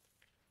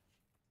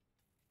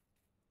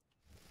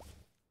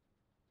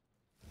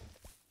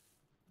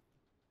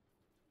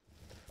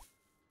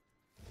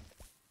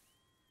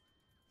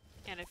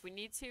 And if we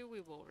need to, we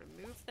will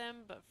remove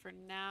them, but for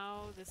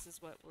now, this is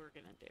what we're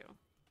gonna do.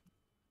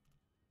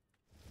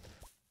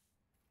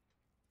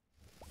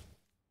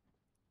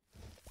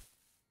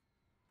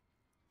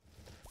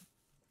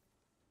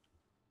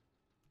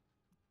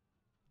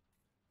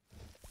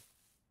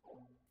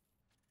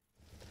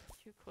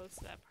 Too close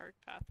to that park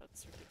path,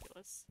 that's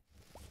ridiculous.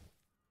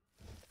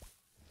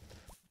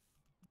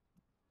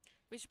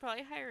 We should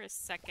probably hire a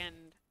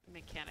second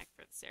mechanic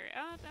for this area.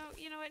 Oh, no,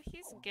 you know what?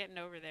 He's getting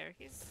over there.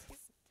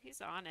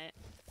 He's on it,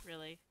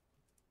 really.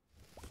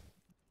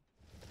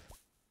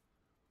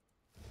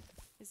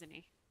 isn't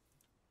he?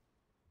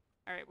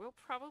 Alright, we'll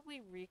probably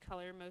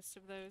recolor most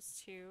of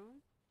those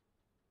too.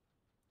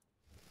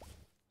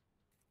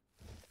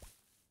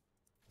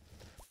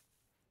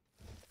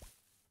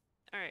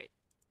 Alright.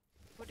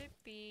 Would it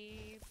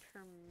be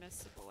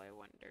permissible, I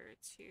wonder,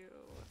 to...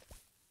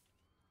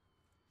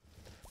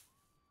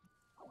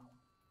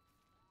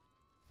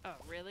 Oh,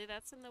 really?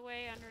 That's in the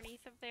way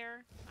underneath of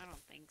there? I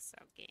don't think so,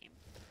 game.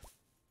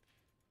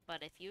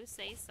 But if you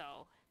say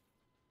so.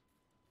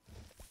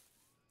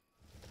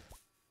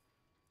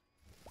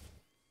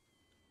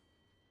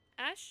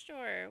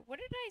 Astor, what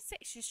did I say?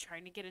 She's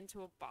trying to get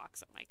into a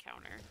box on my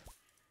counter.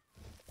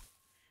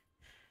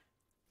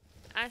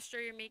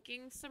 Astor, you're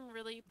making some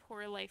really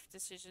poor life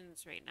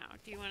decisions right now.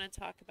 Do you want to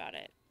talk about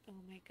it?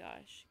 Oh my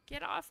gosh.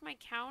 Get off my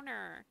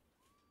counter.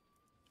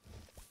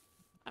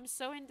 I'm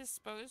so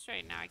indisposed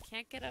right now. I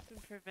can't get up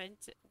and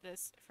prevent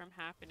this from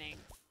happening.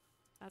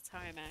 That's how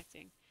I'm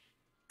acting.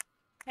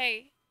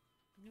 Hey,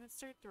 I'm gonna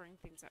start throwing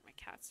things at my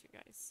cats, you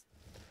guys.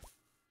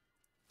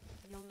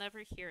 You'll never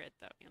hear it,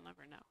 though. You'll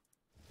never know.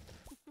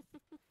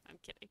 I'm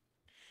kidding.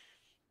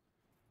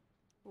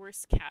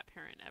 Worst cat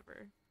parent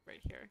ever,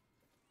 right here.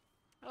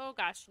 Oh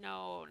gosh,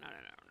 no, no, no,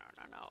 no, no,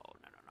 no, no,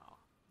 no, no, no.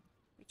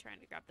 I'm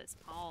trying to grab this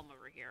palm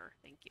over here.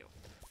 Thank you.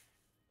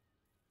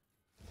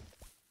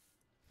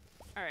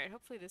 Alright,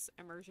 hopefully this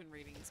immersion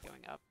rating is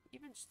going up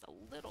even just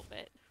a little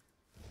bit.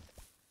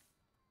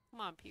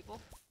 Come on,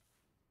 people.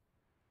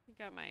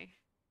 I got my...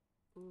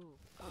 Ooh.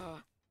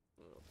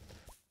 Ooh.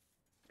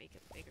 Make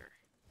it bigger.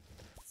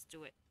 Let's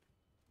do it.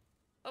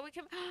 Oh, we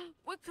can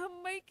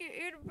make it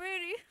itty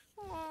bitty.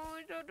 Oh,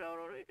 we don't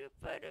need to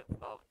put it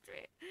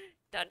poultry.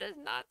 That does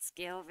not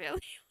scale really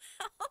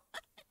well.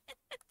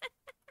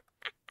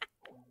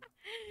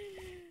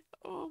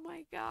 Oh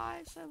my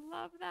gosh, I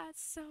love that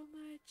so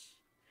much.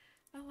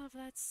 I love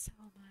that so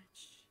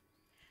much.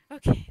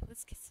 Okay,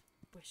 let's get some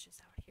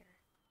bushes out here.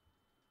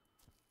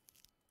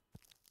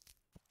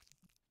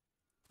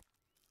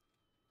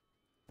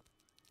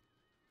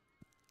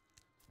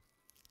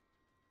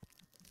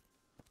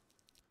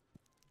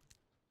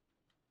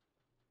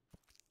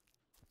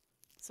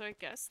 So I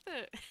guess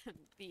the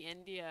the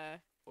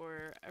India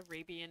or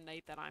Arabian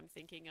night that I'm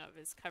thinking of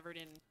is covered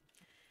in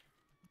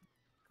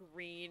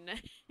green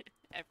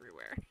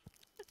everywhere.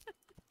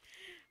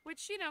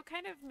 Which, you know,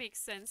 kind of makes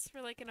sense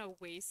for like an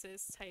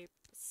Oasis type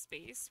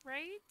space,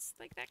 right?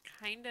 Like that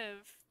kind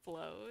of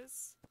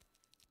flows.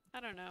 I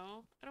don't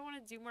know. I don't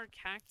want to do more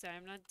cacti.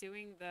 I'm not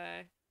doing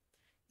the...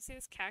 You see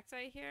this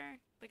cacti here?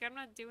 Like, I'm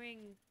not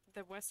doing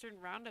the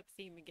Western Roundup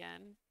theme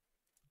again.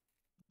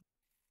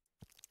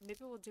 Maybe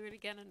we'll do it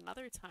again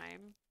another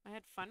time. I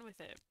had fun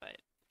with it, but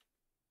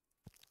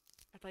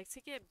I'd like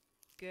to get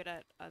good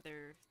at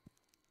other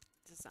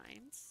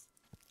designs,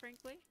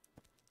 frankly.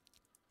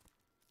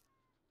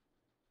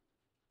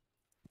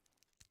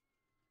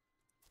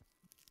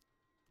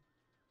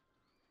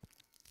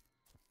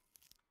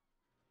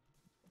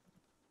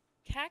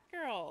 Cat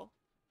girl!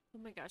 Oh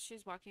my gosh,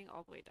 she's walking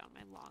all the way down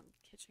my long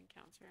kitchen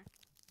counter.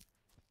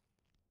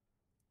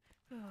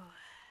 Oh,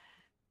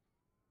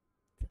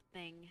 it's a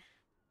thing.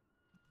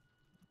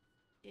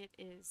 It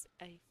is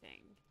a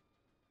thing.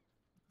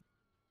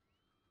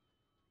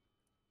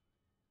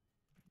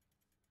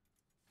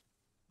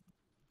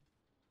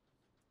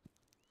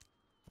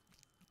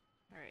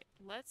 Alright,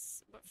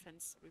 let's... What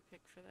fence did we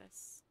pick for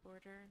this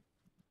border?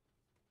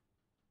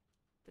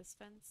 This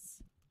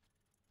fence?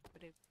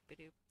 Badoop,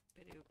 badoop,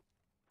 badoop,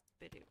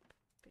 badoop,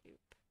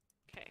 badoop.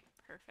 Okay,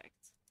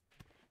 perfect.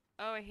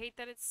 Oh, I hate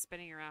that it's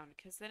spinning around,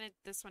 because then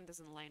this one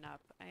doesn't line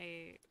up.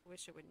 I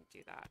wish it wouldn't do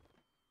that.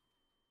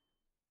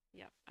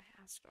 Yep, I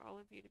asked all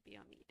of you to be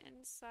on the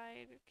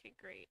inside. Okay,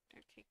 great.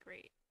 Okay,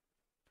 great.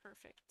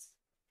 Perfect.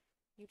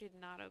 You did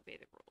not obey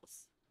the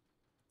rules.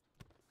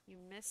 You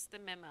missed the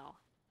memo.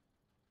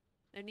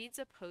 There needs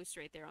a post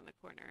right there on the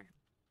corner.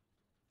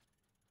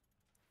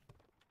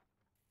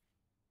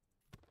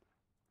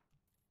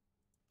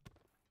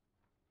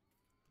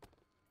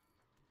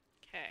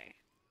 Okay.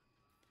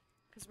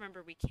 Because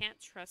remember, we can't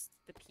trust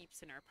the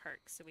peeps in our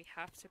park, so we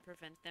have to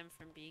prevent them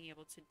from being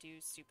able to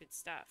do stupid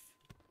stuff.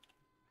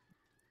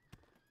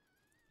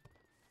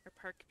 Our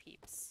park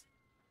peeps.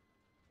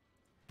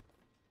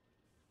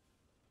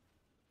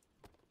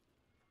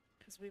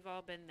 Because we've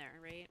all been there,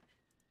 right?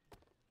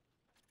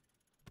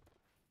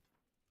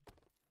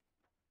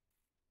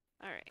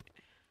 Alright.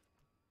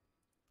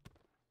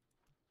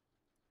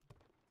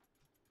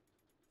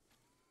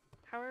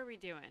 How are we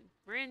doing?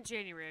 We're in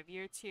January of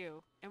year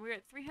 2, and we're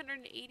at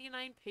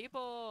 389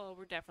 people.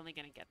 We're definitely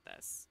going to get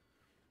this.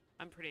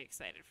 I'm pretty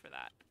excited for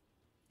that.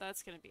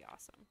 That's going to be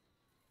awesome.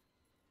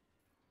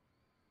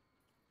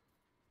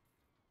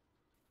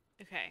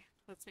 Okay,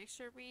 let's make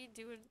sure we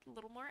do a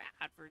little more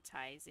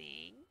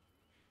advertising.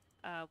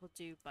 We'll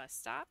do bus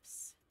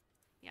stops.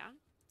 Yeah.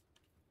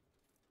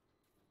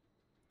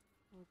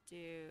 We'll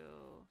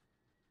do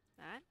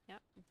that.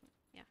 Yep.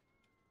 Yeah.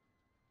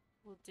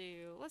 We'll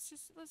do, let's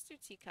do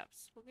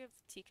teacups. We'll give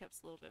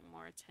teacups a little bit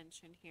more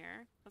attention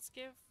here. Let's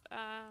give,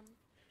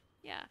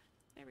 yeah,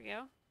 there we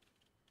go.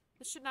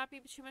 This should not be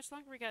too much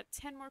longer. We got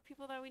 10 more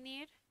people that we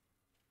need.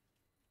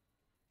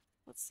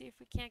 Let's see if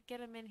we can't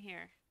get them in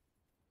here.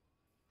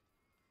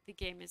 The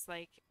game is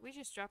like, we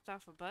just dropped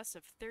off a bus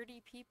of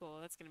 30 people.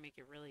 That's going to make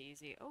it really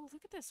easy. Oh,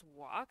 look at this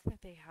walk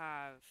that they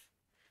have.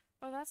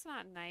 Oh, that's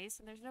not nice.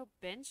 And there's no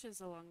benches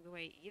along the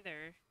way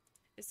either.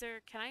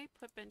 Can I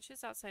put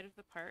benches outside of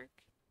the park?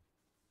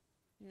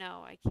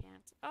 No, I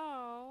can't.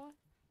 Oh,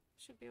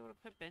 should be able to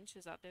put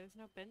benches out there. There's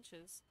no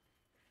benches.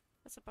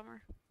 That's a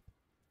bummer.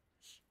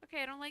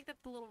 Okay, I don't like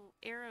that the little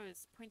arrow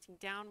is pointing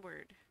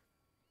downward.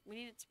 We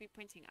need it to be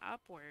pointing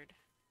upward.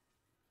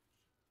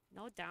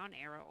 No down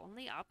arrow,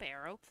 only up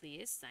arrow,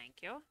 please.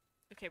 Thank you.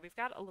 Okay, we've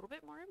got a little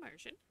bit more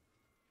immersion.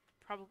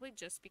 Probably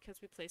just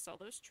because we placed all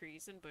those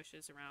trees and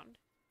bushes around.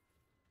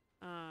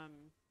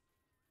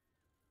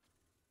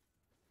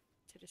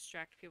 To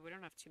distract people. We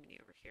don't have too many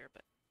over here,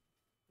 but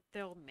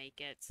they'll make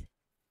it.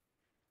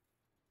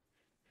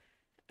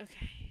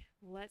 Okay,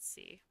 let's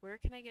see. Where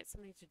can I get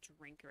something to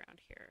drink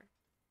around here?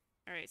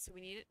 Alright, so we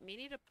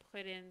need to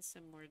put in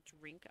some more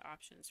drink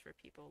options for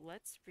people.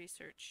 Let's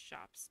research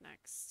shops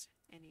next,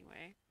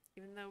 anyway.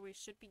 Even though we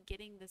should be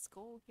getting this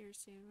goal here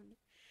soon.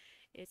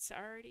 It's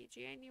already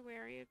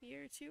January of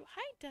year 2.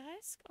 Hi,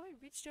 Dusk! Oh, I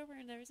reached over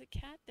and there was a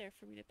cat there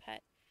for me to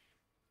pet.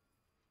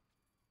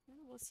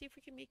 We'll see if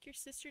we can make your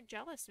sister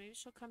jealous. Maybe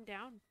she'll come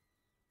down.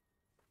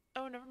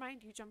 Oh, never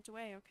mind. You jumped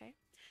away. Okay.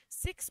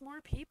 6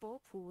 more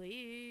people,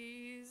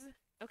 please.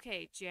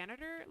 Okay,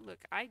 janitor, look,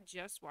 I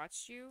just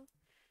watched you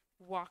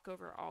walk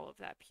over all of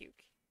that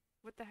puke.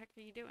 What the heck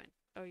are you doing?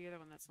 Oh, you're the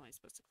one that's only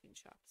supposed to clean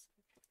shops.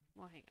 Okay,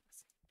 well, hang on a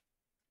second.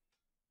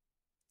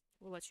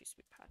 We'll let you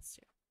sweep paths,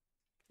 too.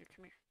 Here,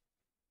 come here.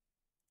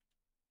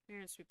 You're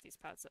gonna sweep these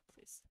paths up,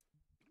 please.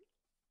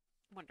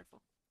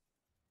 Wonderful.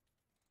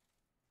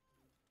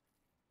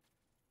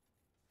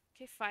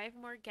 Okay, 5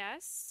 more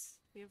guests.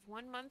 We have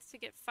 1 month to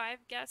get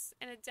 5 guests,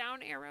 and a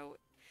down arrow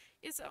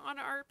is on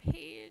our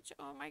page.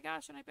 Oh my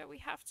gosh, and I bet we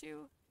have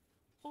to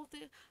hold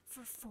it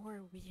for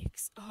 4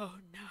 weeks. Oh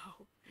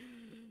no.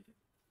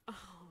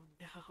 Oh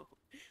no.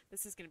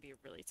 This is gonna be a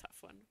really tough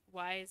one.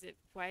 Why is it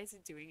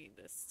doing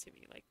this to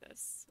me like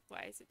this?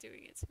 Why is it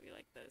doing it to me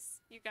like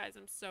this? You guys,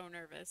 I'm so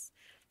nervous.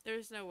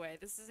 There's no way.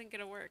 This isn't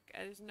gonna work.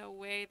 There's no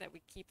way that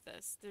we keep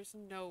this. There's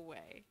no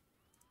way.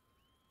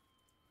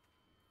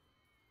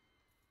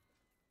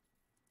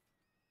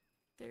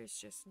 There's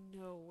just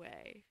no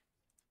way.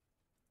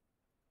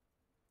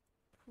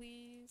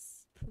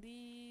 Please,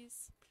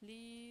 please,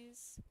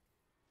 please.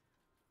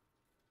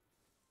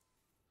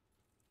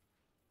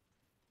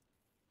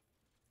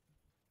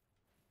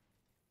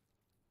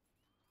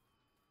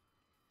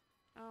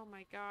 Oh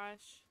my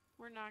gosh.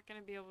 We're not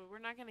gonna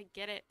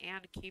get it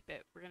and keep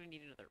it. We're gonna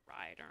need another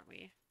ride, aren't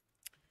we?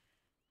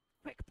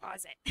 Quick,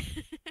 pause it.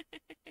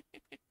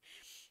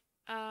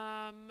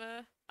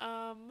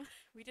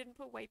 We didn't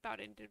put Wipeout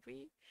in, did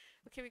we?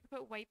 Okay, we can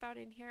put Wipeout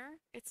in here.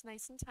 It's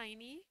nice and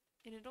tiny,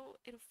 and it'll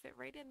fit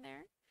right in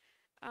there.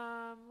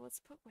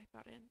 Let's put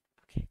Wipeout in.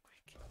 Okay,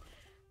 quick.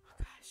 Oh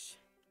gosh.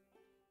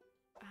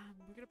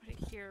 We're gonna put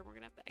it here. We're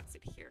gonna have to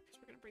exit here because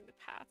we're gonna bring the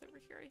path over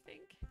here, I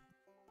think.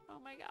 Oh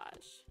my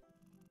gosh.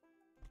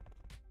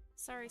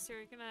 Sorry,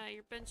 sir.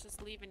 Your bench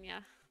is leaving ya.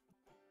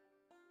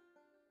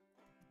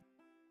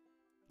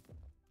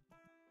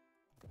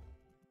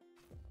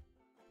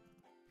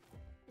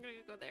 I'm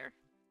gonna go there.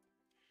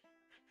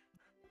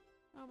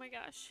 Oh my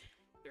gosh.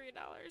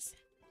 $3.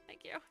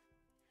 Thank you.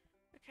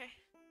 Okay.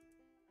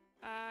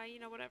 You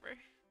know, whatever.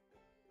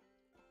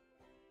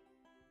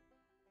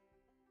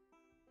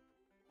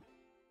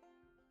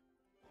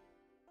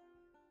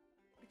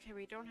 Okay,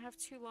 we don't have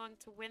too long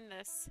to win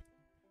this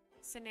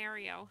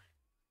scenario.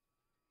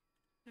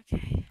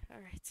 Okay,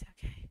 alright,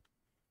 okay.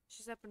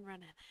 She's up and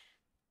running.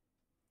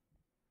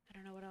 I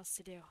don't know what else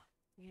to do.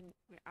 We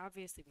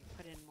obviously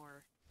put in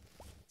more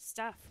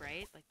stuff,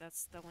 right? Like,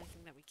 that's the only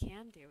thing that we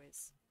can do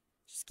is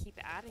just keep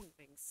adding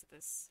things to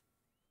this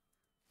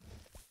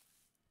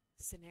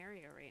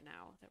scenario right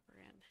now that we're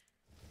in.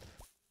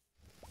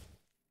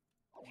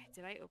 Okay,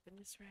 did I open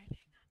this right?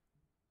 Hang on.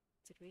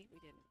 Did we? We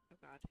didn't. Oh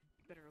god.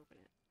 We better open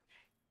it.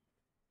 Okay.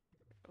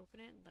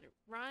 Open it and let it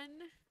run.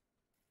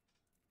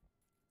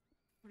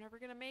 We're never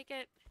gonna make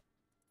it.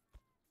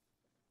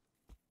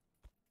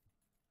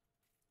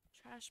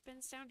 Trash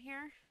bins down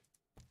here.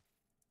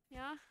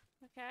 Yeah?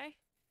 Okay.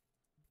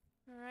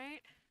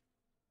 Alright.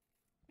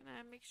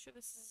 Gonna make sure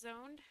this is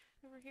zoned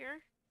over here.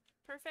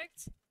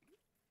 Perfect.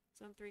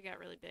 Zone 3 got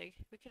really big.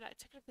 We could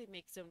technically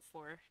make Zone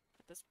 4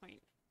 at this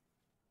point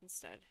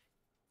instead.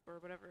 Or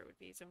whatever it would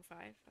be. Zone 5?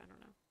 I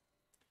don't know.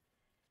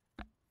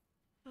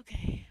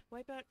 Okay.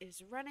 Wipeout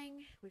is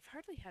running. We've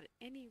hardly had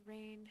any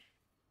rain.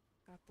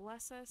 God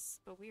bless us.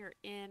 But we are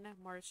in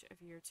March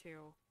of year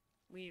 2.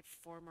 We need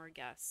 4 more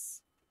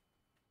guests.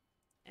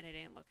 And it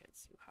ain't looking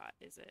too hot,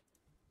 is it?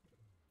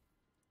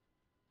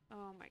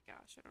 Oh my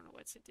gosh, I don't know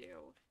what to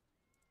do.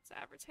 Let's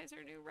advertise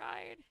our new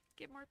ride.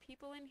 Get more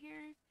people in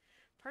here.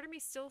 Part of me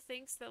still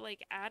thinks that,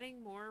 like,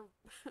 adding more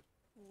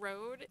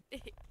road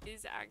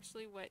is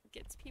actually what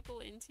gets people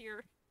into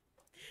your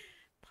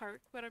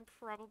park, but I'm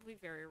probably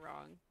very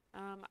wrong.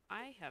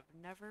 I have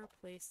never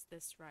placed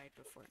this ride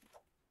before.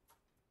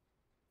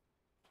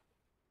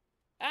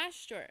 Ah,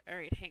 sure.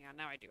 Alright, hang on.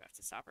 Now I do have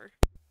to stop her.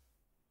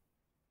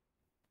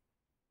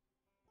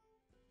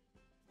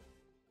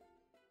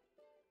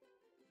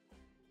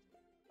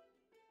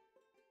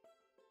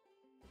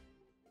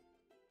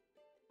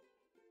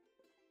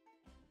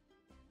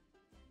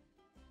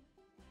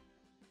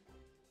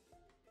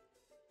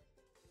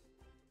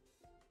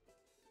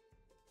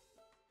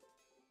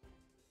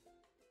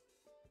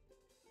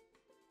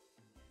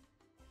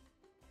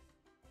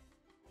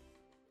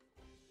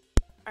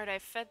 Alright, I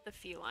fed the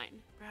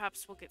feline.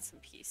 Perhaps we'll get some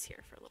peace here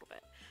for a little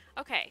bit.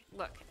 Okay,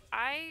 look,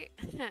 I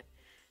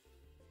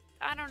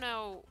don't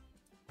know.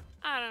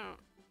 I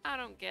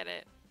don't get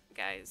it.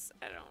 Guys,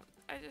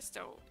 I just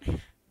don't.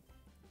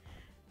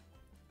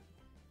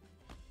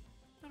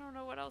 I don't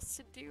know what else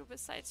to do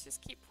besides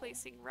just keep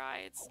placing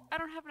rides. I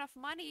don't have enough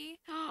money.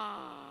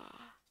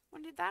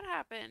 When did that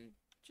happen?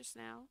 Just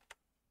now?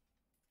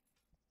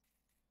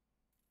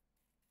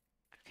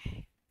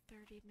 Okay,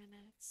 30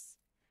 minutes.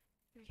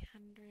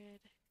 300.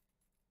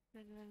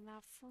 Not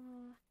enough.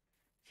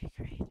 Okay,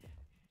 great.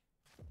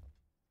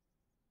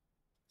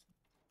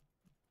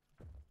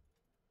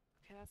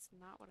 Okay, that's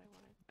not what I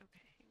wanted.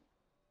 Okay.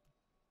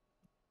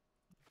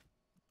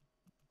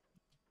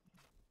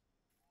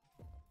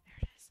 There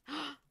it is.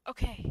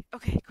 Okay,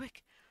 okay,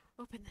 quick.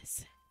 Open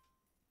this.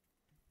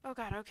 Oh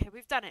god, okay,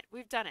 we've done it.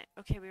 We've done it.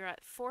 Okay, we were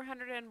at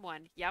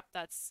 401. Yep,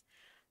 that's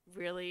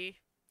really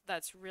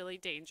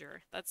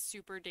danger. That's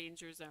super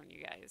danger zone,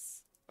 you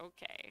guys.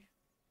 Okay.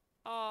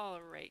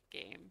 Alright,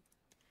 game.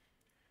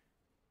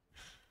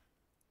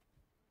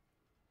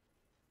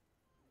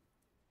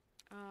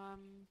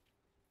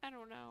 I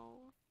don't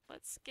know.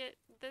 Let's get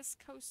this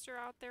coaster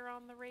out there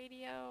on the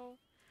radio.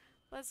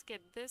 Let's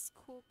get this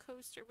cool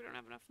coaster. We don't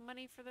have enough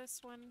money for this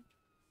one.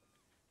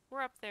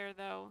 We're up there,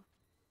 though.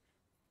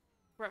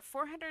 We're at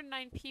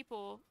 409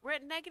 people. We're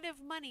at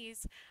negative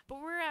monies,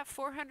 but we're at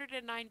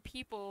 409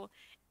 people,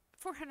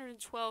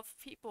 412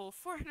 people,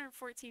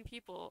 414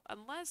 people.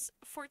 Unless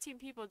 14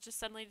 people just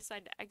suddenly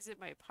decide to exit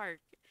my park,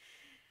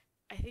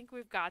 I think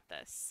we've got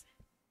this.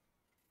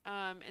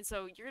 And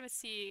so you're gonna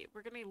see,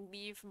 we're gonna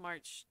leave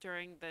March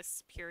during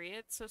this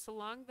period. So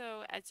long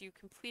though as you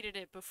completed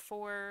it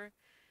before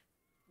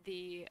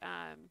the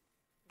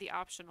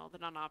optional, the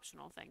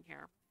non-optional thing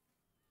here,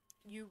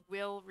 you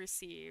will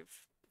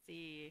receive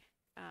the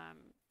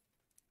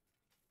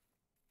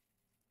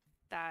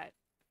that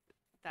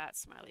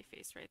smiley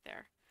face right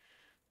there.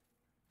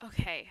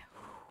 Okay,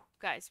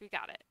 guys, we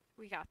got it.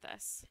 We got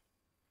this.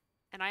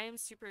 And I am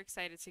super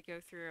excited to go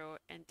through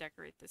and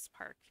decorate this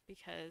park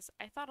because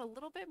I thought a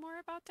little bit more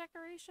about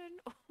decoration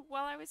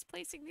while I was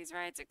placing these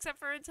rides, except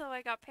for until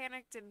I got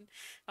panicked and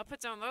I'll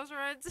put down those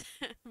rides.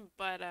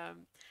 But I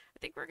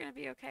think we're gonna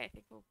be okay. I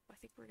think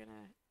we're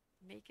gonna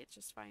make it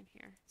just fine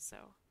here.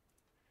 So,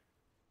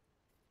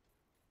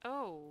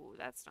 oh,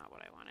 that's not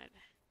what I wanted.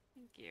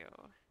 Thank you.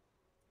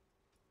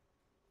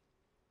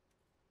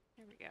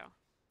 There we go.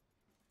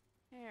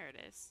 There it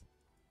is.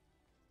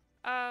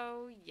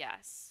 Oh,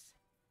 yes.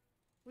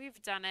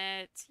 We've done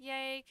it.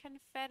 Yay,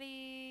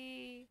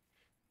 confetti.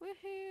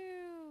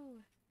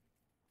 Woohoo.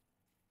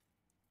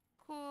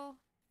 Cool.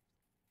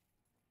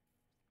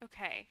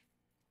 Okay.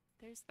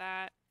 There's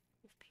that.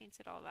 We've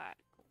painted all that.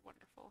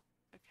 Wonderful.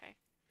 Okay.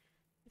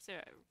 So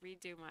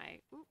redo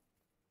my... Ooh,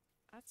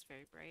 that's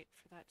very bright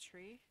for that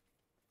tree.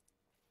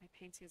 My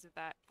paintings of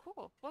that.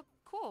 Cool. Well,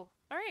 cool.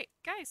 All right,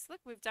 guys, look,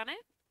 we've done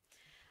it.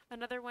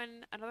 Another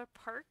one, another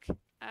park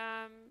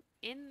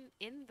in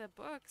the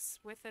books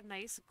with a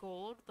nice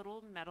gold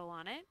little medal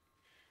on it.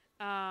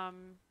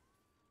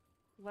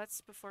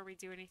 Let's, before we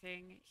do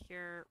anything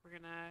here, we're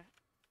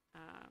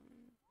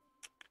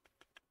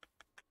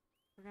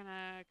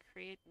gonna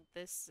create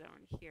this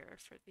zone here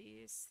for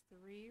these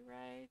 3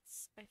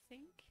 rides, I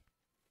think.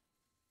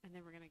 And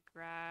then we're gonna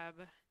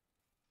grab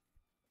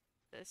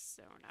this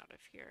zone out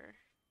of here.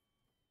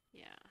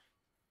 Yeah,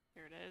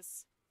 here it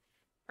is.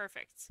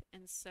 Perfect.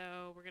 And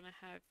so we're gonna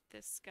have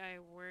this guy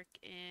work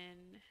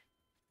in...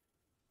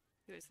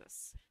 Who is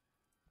this?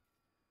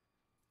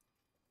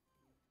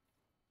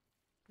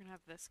 We're gonna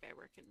have this guy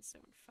work in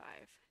zone 5.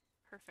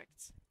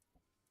 Perfect.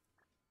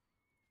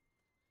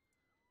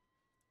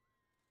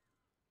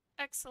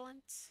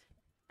 Excellent.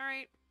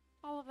 Alright,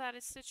 all of that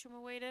is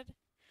situated.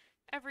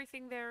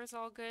 Everything there is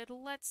all good.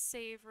 Let's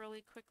save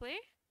really quickly.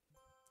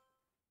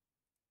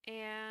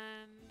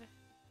 And...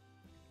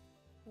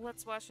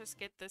 let's watch us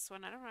get this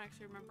one. I don't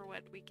actually remember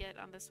what we get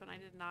on this one. I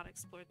did not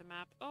explore the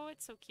map. Oh,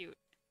 it's so cute.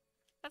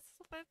 That's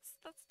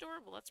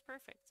adorable. That's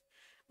perfect.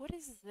 What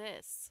is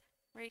this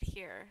right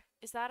here?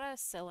 Is that a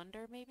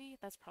cylinder maybe?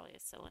 That's probably a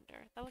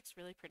cylinder. That looks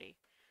really pretty.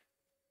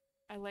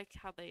 I like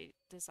how they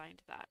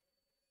designed that.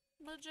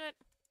 Legit.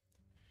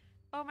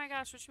 Oh my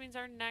gosh, which means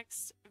our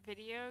next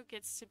video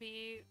gets to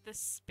be the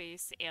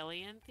space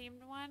alien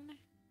themed one.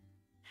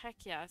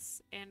 Heck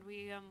yes. And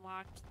we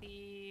unlocked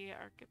the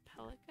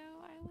Archipelago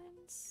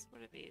Islands?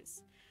 What are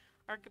these?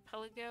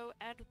 Archipelago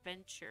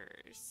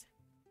Adventures.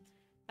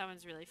 That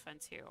one's really fun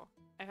too.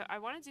 I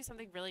want to do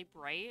something really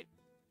bright.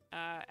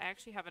 I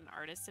actually have an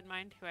artist in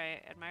mind who I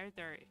admired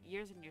their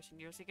years and years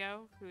and years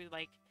ago, who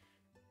like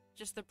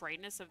just the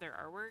brightness of their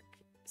artwork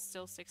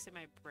still sticks in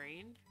my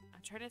brain.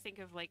 I'm trying to think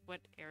of like what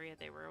area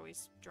they were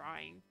always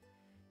drawing.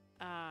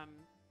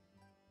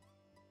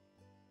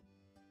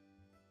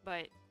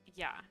 But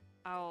yeah,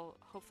 I'll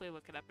hopefully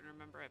look it up and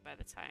remember it by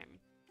the time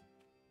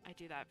I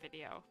do that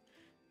video.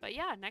 But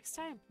yeah, next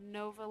time,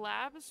 Nova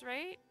Labs,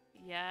 right?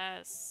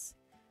 Yes.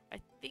 I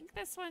think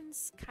this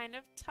one's kind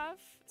of tough.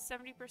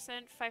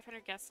 70%,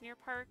 500 guests in your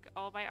park,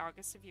 all by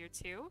August of year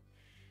 2.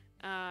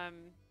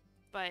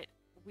 But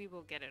we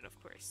will get it, of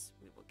course.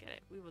 We will get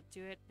it. We will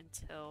do it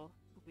until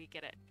we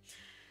get it.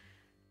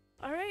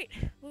 All right.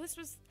 Well, this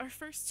was our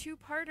first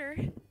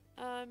two-parter.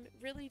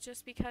 Really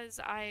just because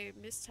I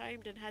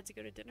mistimed and had to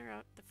go to dinner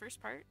out the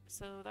first part.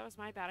 So that was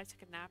my bad. I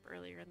took a nap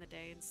earlier in the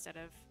day instead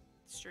of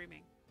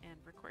streaming and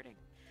recording.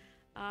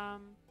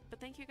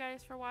 But thank you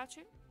guys for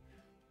watching.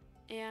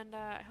 And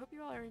I hope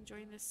you all are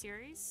enjoying this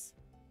series.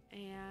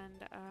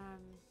 And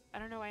I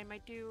don't know, I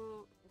might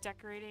do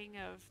decorating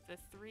of the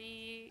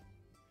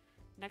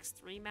next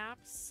three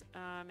maps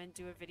and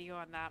do a video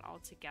on that all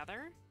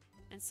together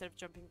instead of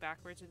jumping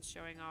backwards and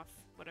showing off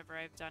whatever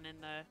I've done in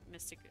the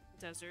Mystic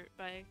Desert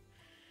by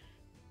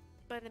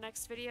the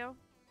next video.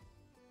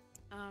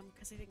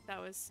 Because I think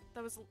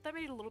that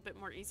made it a little bit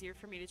more easier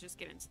for me to just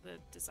get into the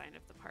design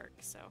of the park.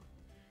 So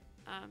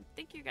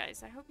thank you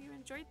guys. I hope you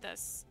enjoyed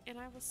this, and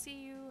I will see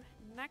you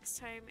next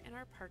time in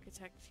our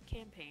Parkitect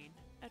campaign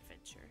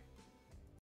adventure.